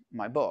just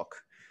my book.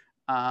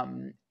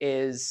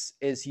 is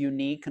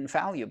unique and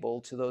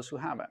valuable to those who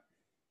have it.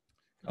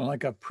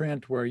 Like a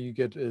print where you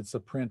get, it's a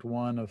print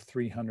one of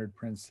 300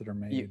 prints that are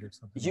made or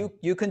something.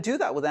 You can do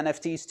that with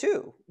NFTs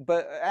too.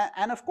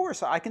 And of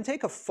course, I can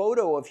take a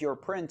photo of your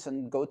print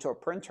and go to a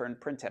printer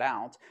and print it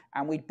out,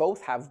 and we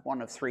both have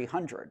one of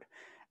 300.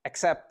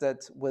 Except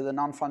that with a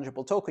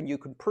non-fungible token, you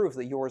can prove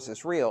that yours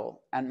is real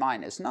and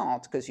mine is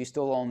not, because you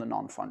still own the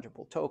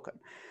non-fungible token.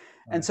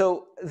 Right. And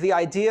so the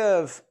idea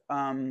of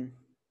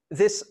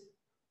this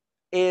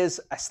is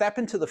a step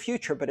into the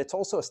future, but it's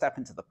also a step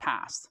into the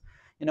past.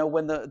 You know,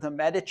 when the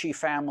Medici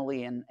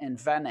family in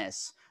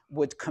Venice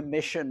would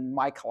commission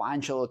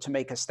Michelangelo to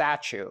make a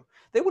statue,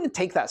 they wouldn't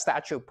take that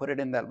statue and put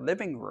it in their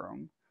living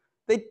room.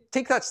 They'd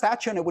take that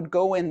statue and it would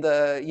go in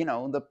the, you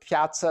know, the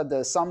Piazza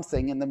de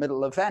something in the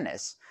middle of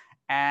Venice,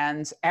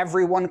 and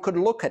everyone could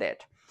look at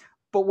it.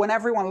 But when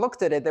everyone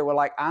looked at it, they were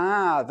like,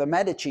 ah, the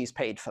Medicis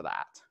paid for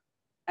that.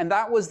 And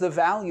that was the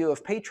value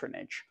of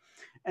patronage.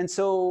 And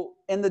so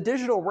in the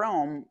digital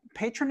realm,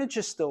 patronage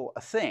is still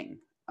a thing.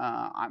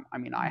 I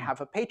mean, I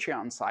have a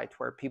Patreon site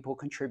where people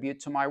contribute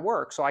to my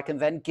work, so I can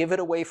then give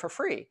it away for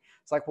free.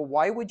 It's like, well,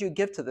 why would you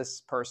give to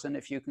this person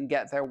if you can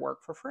get their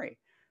work for free?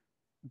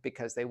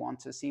 Because they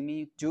want to see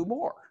me do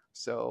more.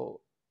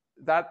 So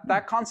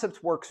that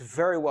concept works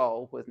very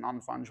well with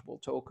non-fungible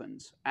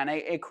tokens. And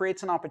it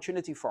creates an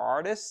opportunity for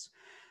artists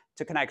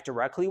to connect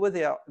directly with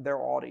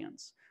their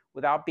audience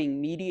without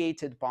being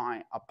mediated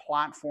by a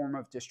platform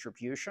of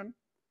distribution,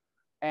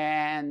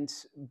 and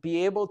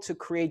be able to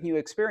create new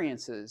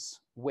experiences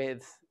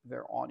with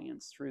their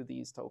audience through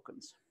these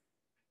tokens.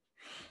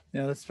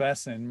 Yeah, that's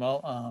fascinating.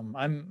 Well,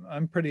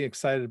 I'm pretty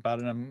excited about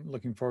it. I'm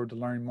looking forward to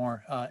learning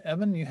more.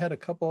 Evan, you had a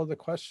couple other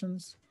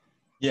questions?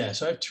 Yeah,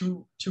 so I have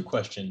two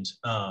questions.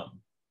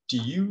 Do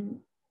you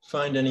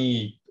find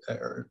any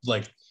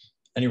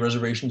any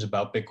reservations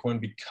about Bitcoin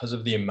because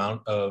of the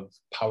amount of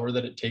power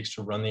that it takes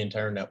to run the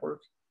entire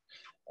network?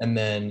 And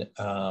then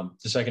the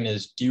second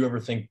is, do you ever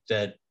think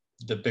that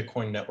the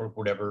Bitcoin network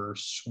would ever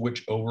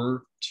switch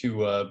over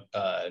to a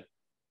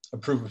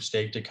proof of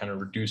stake to kind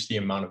of reduce the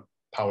amount of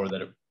power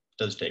that it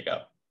does take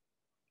up?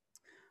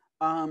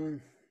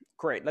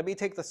 Great. Let me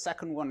take the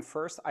second one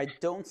first. I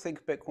don't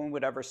think Bitcoin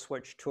would ever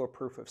switch to a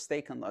proof of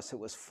stake unless it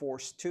was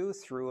forced to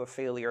through a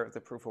failure of the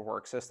proof of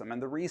work system.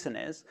 And the reason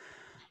is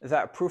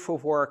that proof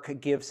of work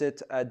gives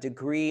it a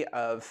degree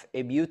of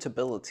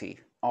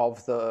immutability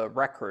of the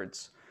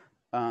records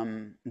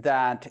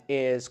that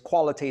is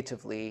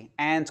qualitatively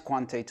and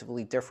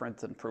quantitatively different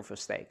than proof of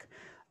stake.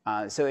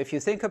 So if you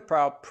think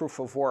about proof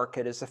of work,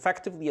 it is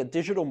effectively a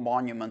digital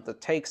monument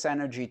that takes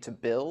energy to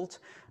build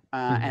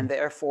and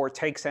therefore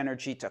takes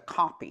energy to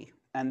copy.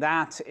 And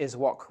that is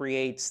what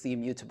creates the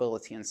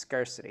immutability and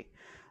scarcity.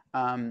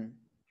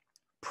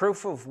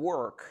 Proof of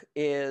work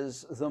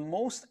is the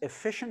most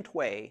efficient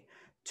way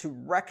to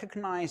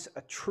recognize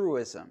a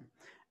truism.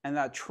 And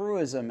that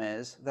truism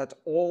is that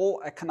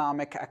all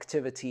economic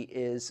activity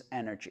is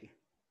energy.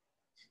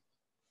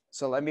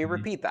 So let me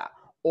repeat that.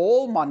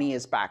 All money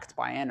is backed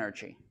by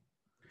energy.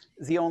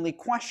 The only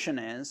question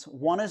is,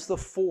 what is the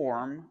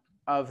form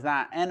of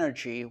that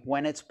energy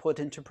when it's put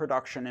into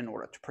production in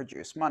order to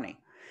produce money?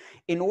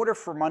 In order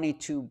for money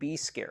to be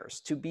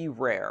scarce, to be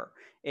rare,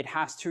 it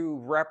has to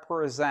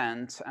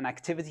represent an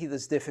activity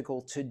that's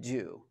difficult to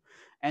do.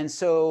 And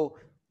so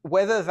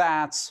whether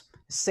that's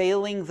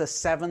sailing the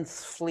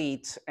 7th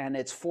Fleet and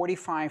its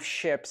 45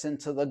 ships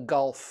into the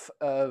Gulf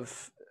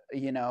of,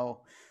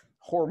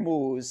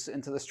 Hormuz,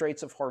 into the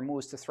Straits of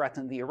Hormuz to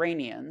threaten the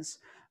Iranians,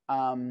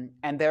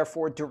 and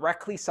therefore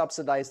directly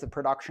subsidize the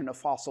production of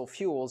fossil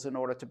fuels in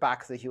order to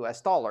back the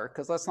US dollar,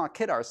 because let's not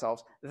kid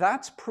ourselves,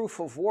 that's proof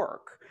of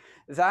work.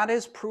 That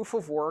is proof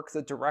of work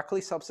that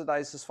directly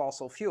subsidizes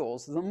fossil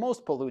fuels the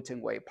most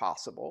polluting way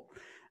possible,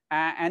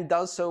 and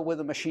does so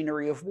with a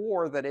machinery of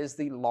war that is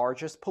the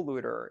largest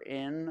polluter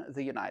in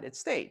the United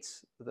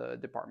States, the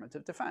Department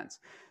of Defense.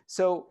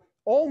 So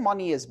all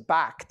money is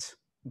backed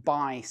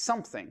by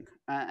something,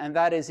 and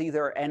that is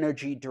either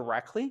energy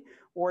directly,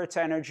 or it's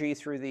energy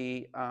through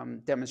the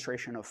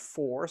demonstration of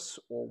force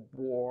or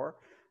war,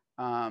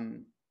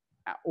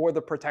 or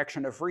the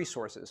protection of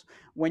resources.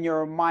 When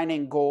you're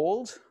mining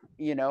gold,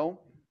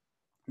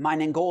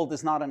 mining gold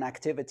is not an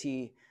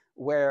activity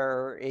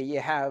where you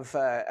have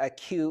a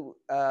cute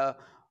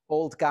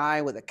old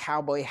guy with a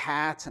cowboy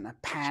hat and a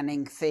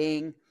panning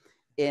thing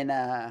in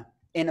a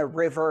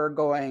river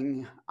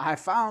going, I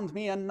found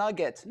me a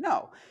nugget.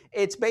 No,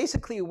 it's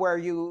basically where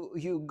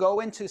you go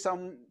into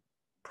some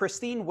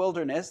pristine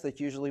wilderness that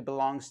usually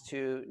belongs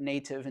to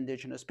native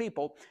indigenous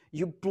people.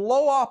 You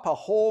blow up a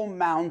whole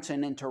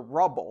mountain into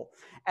rubble,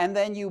 and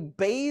then you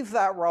bathe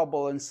that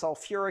rubble in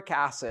sulfuric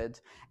acid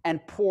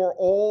and pour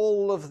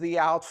all of the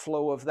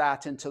outflow of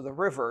that into the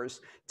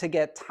rivers to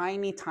get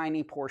tiny,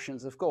 tiny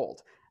portions of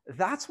gold.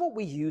 That's what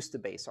we used to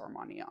base our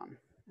money on.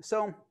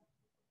 So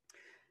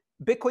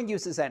Bitcoin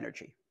uses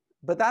energy,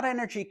 but that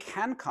energy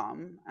can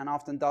come, and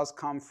often does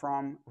come,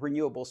 from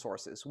renewable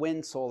sources: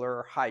 wind,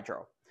 solar,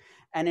 hydro.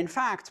 And in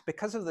fact,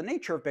 because of the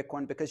nature of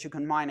Bitcoin, because you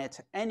can mine it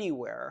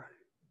anywhere,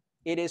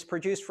 It is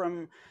produced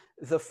from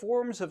the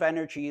forms of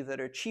energy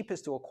that are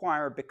cheapest to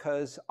acquire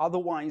because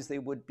otherwise they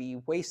would be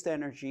waste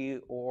energy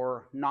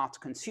or not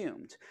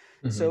consumed.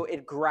 So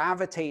it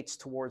gravitates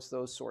towards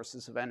those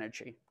sources of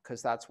energy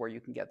because that's where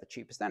you can get the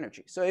cheapest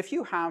energy. So if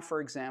you have,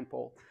 for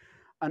example,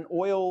 an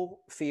oil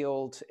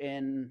field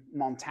in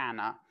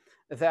Montana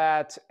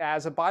that,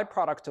 as a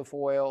byproduct of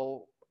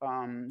oil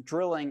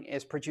drilling,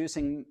 is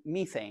producing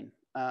methane,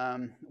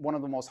 one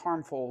of the most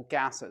harmful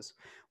gases.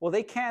 Well,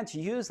 they can't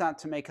use that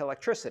to make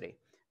electricity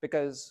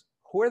because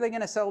who are they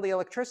going to sell the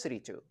electricity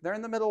to? They're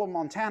in the middle of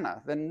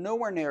Montana. They're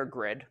nowhere near a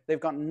grid. They've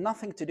got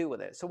nothing to do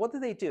with it. So what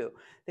do?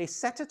 They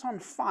set it on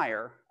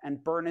fire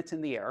and burn it in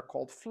the air,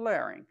 called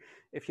flaring.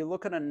 If you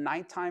look at a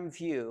nighttime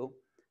view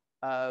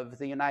of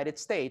the United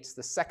States,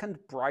 the second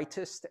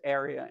brightest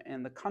area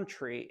in the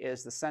country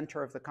is the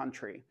center of the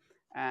country.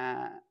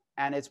 And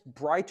it's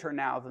brighter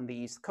now than the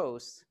East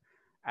Coast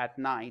at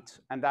night.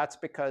 And that's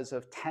because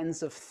of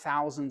tens of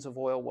thousands of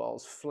oil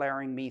wells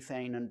flaring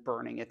methane and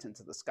burning it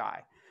into the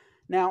sky.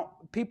 Now,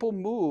 people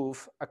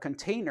move a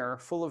container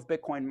full of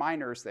Bitcoin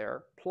miners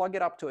there, plug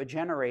it up to a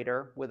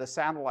generator with a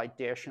satellite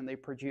dish, and they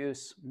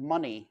produce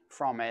money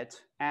from it.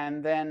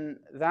 And then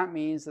that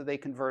means that they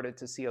convert it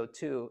to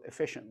CO2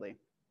 efficiently.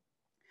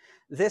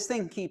 This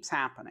thing keeps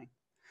happening.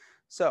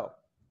 So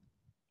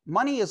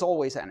money is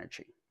always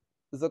energy.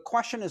 The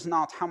question is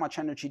not how much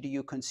energy do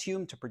you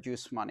consume to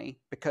produce money,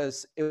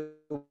 because it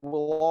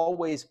will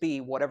always be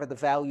whatever the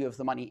value of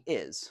the money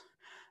is.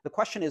 The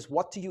question is,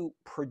 what do you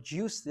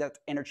produce that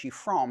energy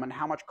from, and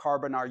how much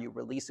carbon are you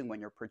releasing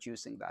when you're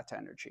producing that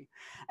energy?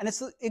 And it's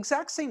the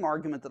exact same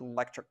argument that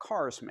electric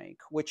cars make,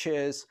 which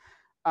is,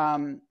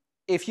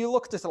 if you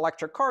looked at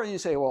electric cars, you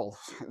say, well,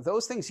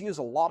 those things use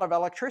a lot of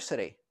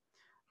electricity,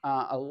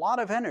 a lot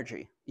of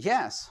energy.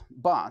 Yes,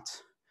 but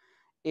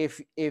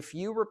if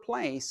you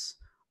replace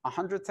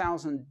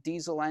 100,000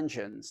 diesel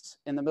engines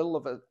in the middle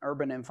of an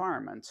urban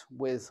environment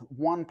with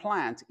one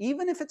plant,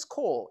 even if it's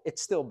coal,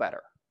 it's still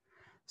better.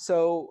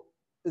 So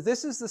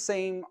this is the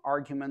same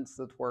argument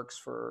that works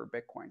for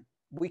Bitcoin.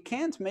 We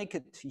can't make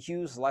it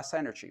use less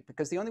energy,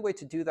 because the only way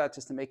to do that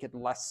is to make it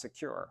less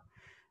secure.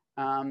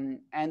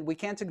 And we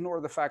can't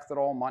ignore the fact that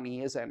all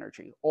money is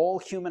energy. All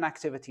human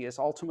activity is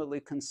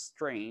ultimately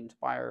constrained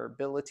by our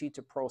ability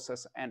to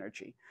process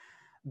energy.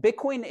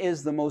 Bitcoin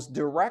is the most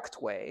direct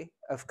way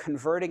of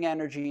converting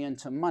energy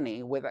into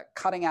money without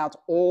cutting out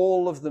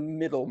all of the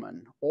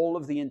middlemen, all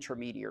of the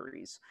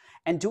intermediaries,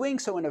 and doing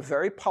so in a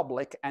very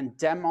public and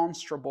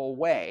demonstrable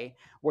way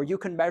where you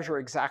can measure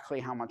exactly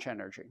how much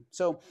energy.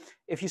 So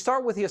if you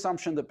start with the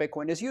assumption that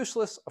Bitcoin is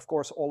useless, of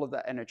course, all of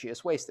that energy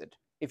is wasted.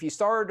 If you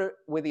start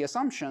with the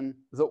assumption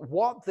that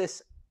what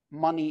this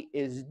money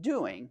is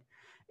doing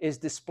is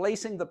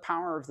displacing the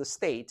power of the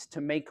state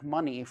to make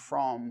money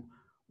from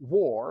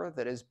war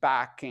that is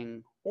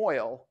backing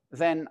oil,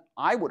 then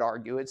I would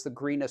argue it's the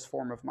greenest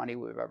form of money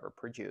we've ever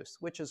produced,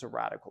 which is a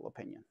radical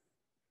opinion.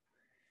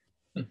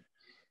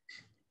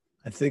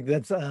 I think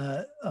that's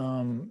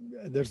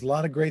there's a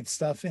lot of great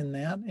stuff in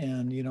that,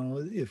 and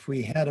if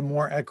we had a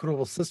more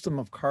equitable system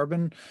of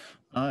carbon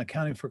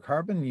accounting for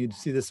carbon, you'd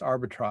see this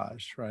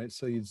arbitrage, right?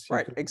 So you'd see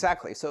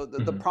exactly. So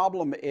the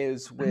problem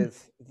is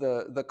with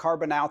the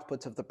carbon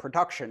output of the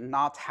production,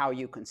 not how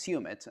you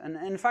consume it. And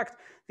in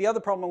fact, the other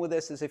problem with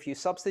this is if you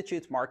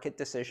substitute market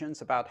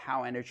decisions about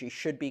how energy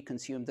should be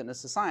consumed in a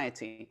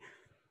society,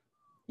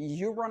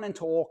 you run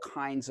into all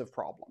kinds of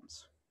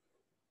problems.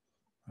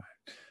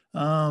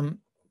 Right.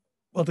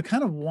 Well, to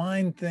kind of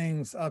wind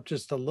things up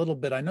just a little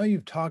bit, I know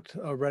you've talked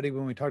already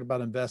when we talked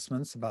about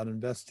investments, about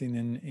investing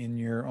in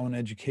your own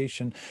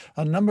education.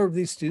 A number of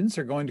these students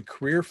are going to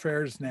career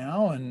fairs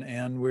now, and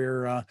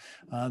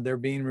they're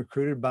being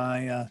recruited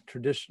by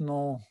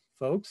traditional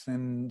folks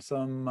and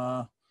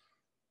some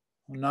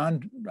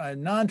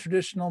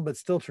non-traditional, but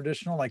still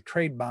traditional, like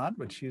TradeBot,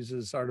 which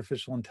uses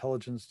artificial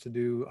intelligence to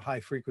do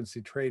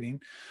high-frequency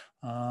trading.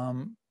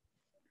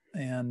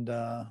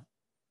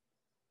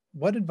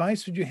 What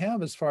advice would you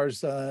have as far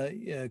as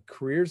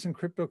careers in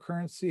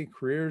cryptocurrency,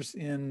 careers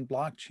in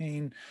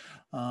blockchain?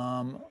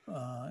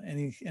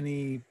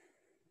 Any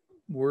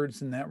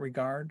words in that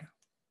regard?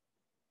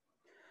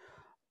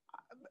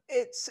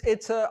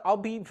 I'll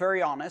be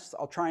very honest.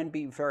 I'll try and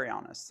be very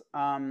honest.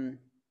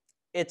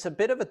 It's a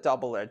bit of a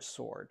double-edged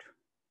sword.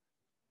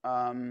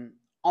 On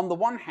the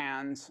one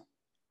hand,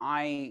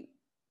 I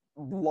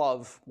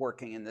love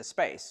working in this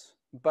space.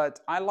 But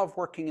I love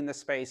working in this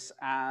space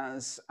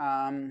as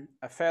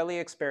a fairly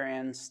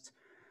experienced,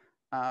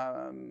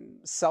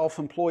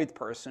 self-employed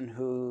person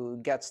who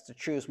gets to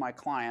choose my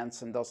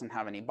clients and doesn't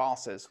have any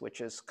bosses, which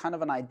is kind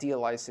of an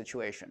idealized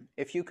situation.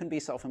 If you can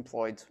be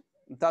self-employed,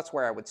 that's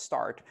where I would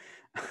start.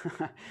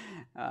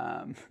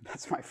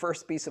 That's my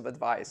first piece of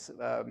advice.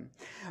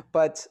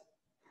 But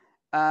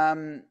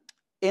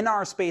in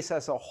our space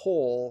as a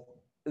whole,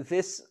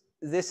 this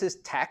is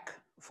tech,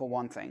 for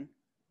one thing.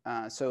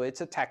 So it's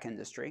a tech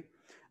industry.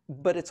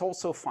 But it's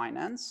also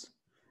finance,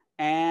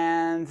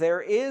 and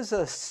there is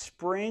a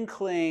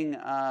sprinkling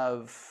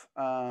of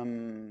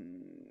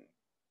kind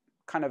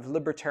kind of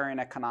libertarian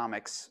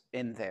economics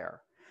in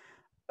there.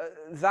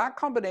 That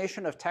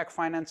combination of tech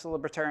finance and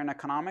libertarian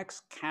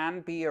economics can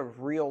be a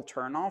real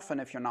turnoff.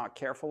 And if you're not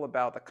careful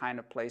about the kind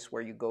of place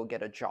where you go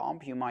get a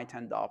job, you might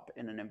end up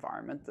in an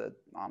environment that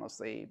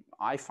honestly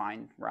I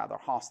find rather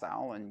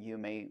hostile, and you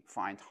may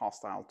find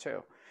hostile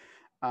too.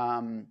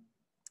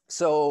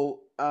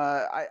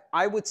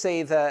 I would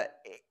say that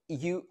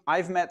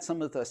I've met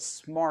some of the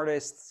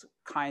smartest,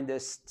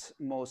 kindest,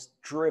 most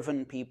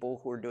driven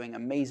people who are doing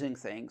amazing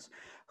things,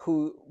 who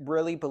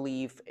really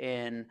believe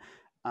in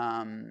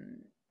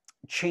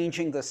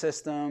changing the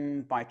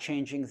system by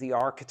changing the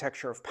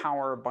architecture of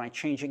power, by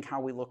changing how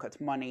we look at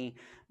money,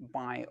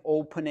 by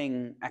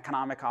opening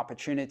economic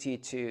opportunity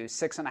to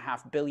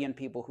 6.5 billion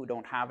people who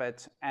don't have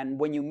it. And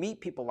when you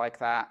meet people like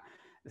that,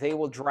 they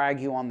will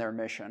drag you on their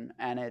mission.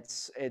 And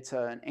it's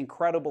an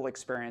incredible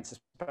experience,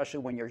 especially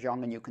when you're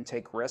young and you can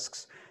take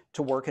risks,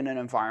 to work in an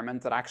environment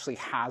that actually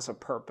has a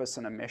purpose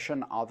and a mission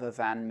other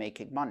than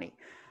making money.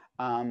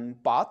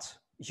 But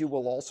you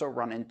will also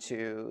run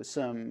into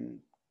some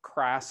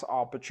crass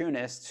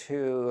opportunists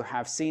who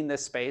have seen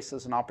this space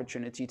as an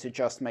opportunity to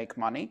just make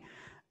money,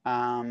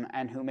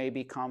 and who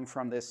maybe come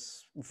from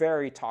this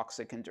very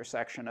toxic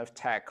intersection of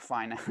tech,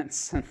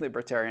 finance, and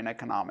libertarian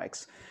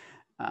economics.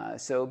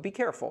 So be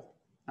careful,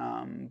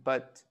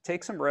 but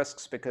take some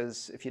risks,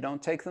 because if you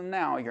don't take them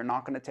now, you're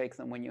not going to take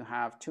them when you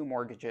have 2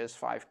 mortgages,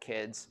 5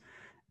 kids,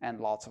 and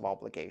lots of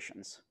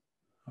obligations.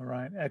 All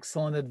right,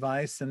 excellent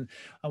advice. And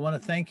I want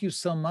to thank you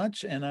so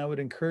much. And I would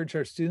encourage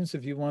our students,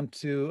 if you want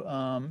to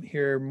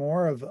hear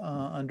more of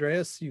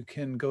Andreas, you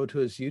can go to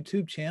his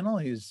YouTube channel.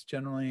 He's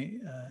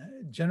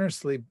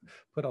generously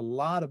put a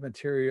lot of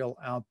material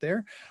out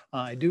there.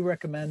 I do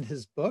recommend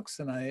his books.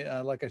 And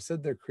like I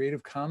said, they're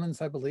Creative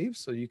Commons, I believe.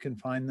 So you can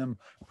find them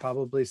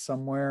probably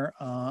somewhere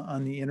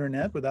on the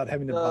internet without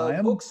having to buy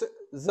them.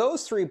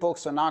 Those 3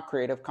 books are not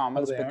Creative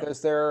Commons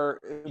because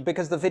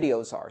the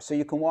videos are. So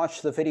you can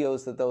watch the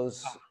videos that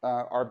those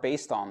are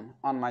based on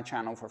my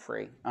channel for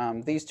free.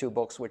 These 2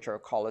 books, which are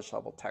college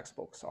level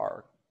textbooks,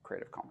 are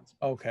Creative Commons.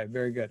 Okay,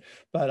 very good.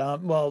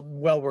 But well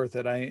worth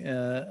it.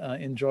 I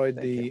enjoyed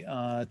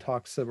the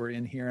talks that were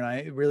in here, and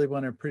I really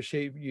want to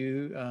appreciate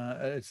you,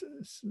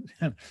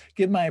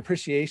 give my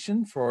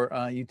appreciation for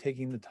you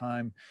taking the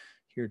time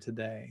here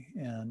today.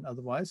 And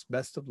otherwise,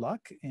 best of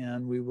luck,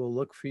 and we will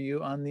look for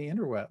you on the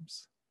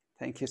interwebs.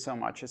 Thank you so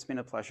much. It's been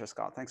a pleasure,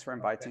 Scott. Thanks for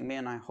inviting me,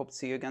 and I hope to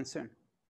see you again soon.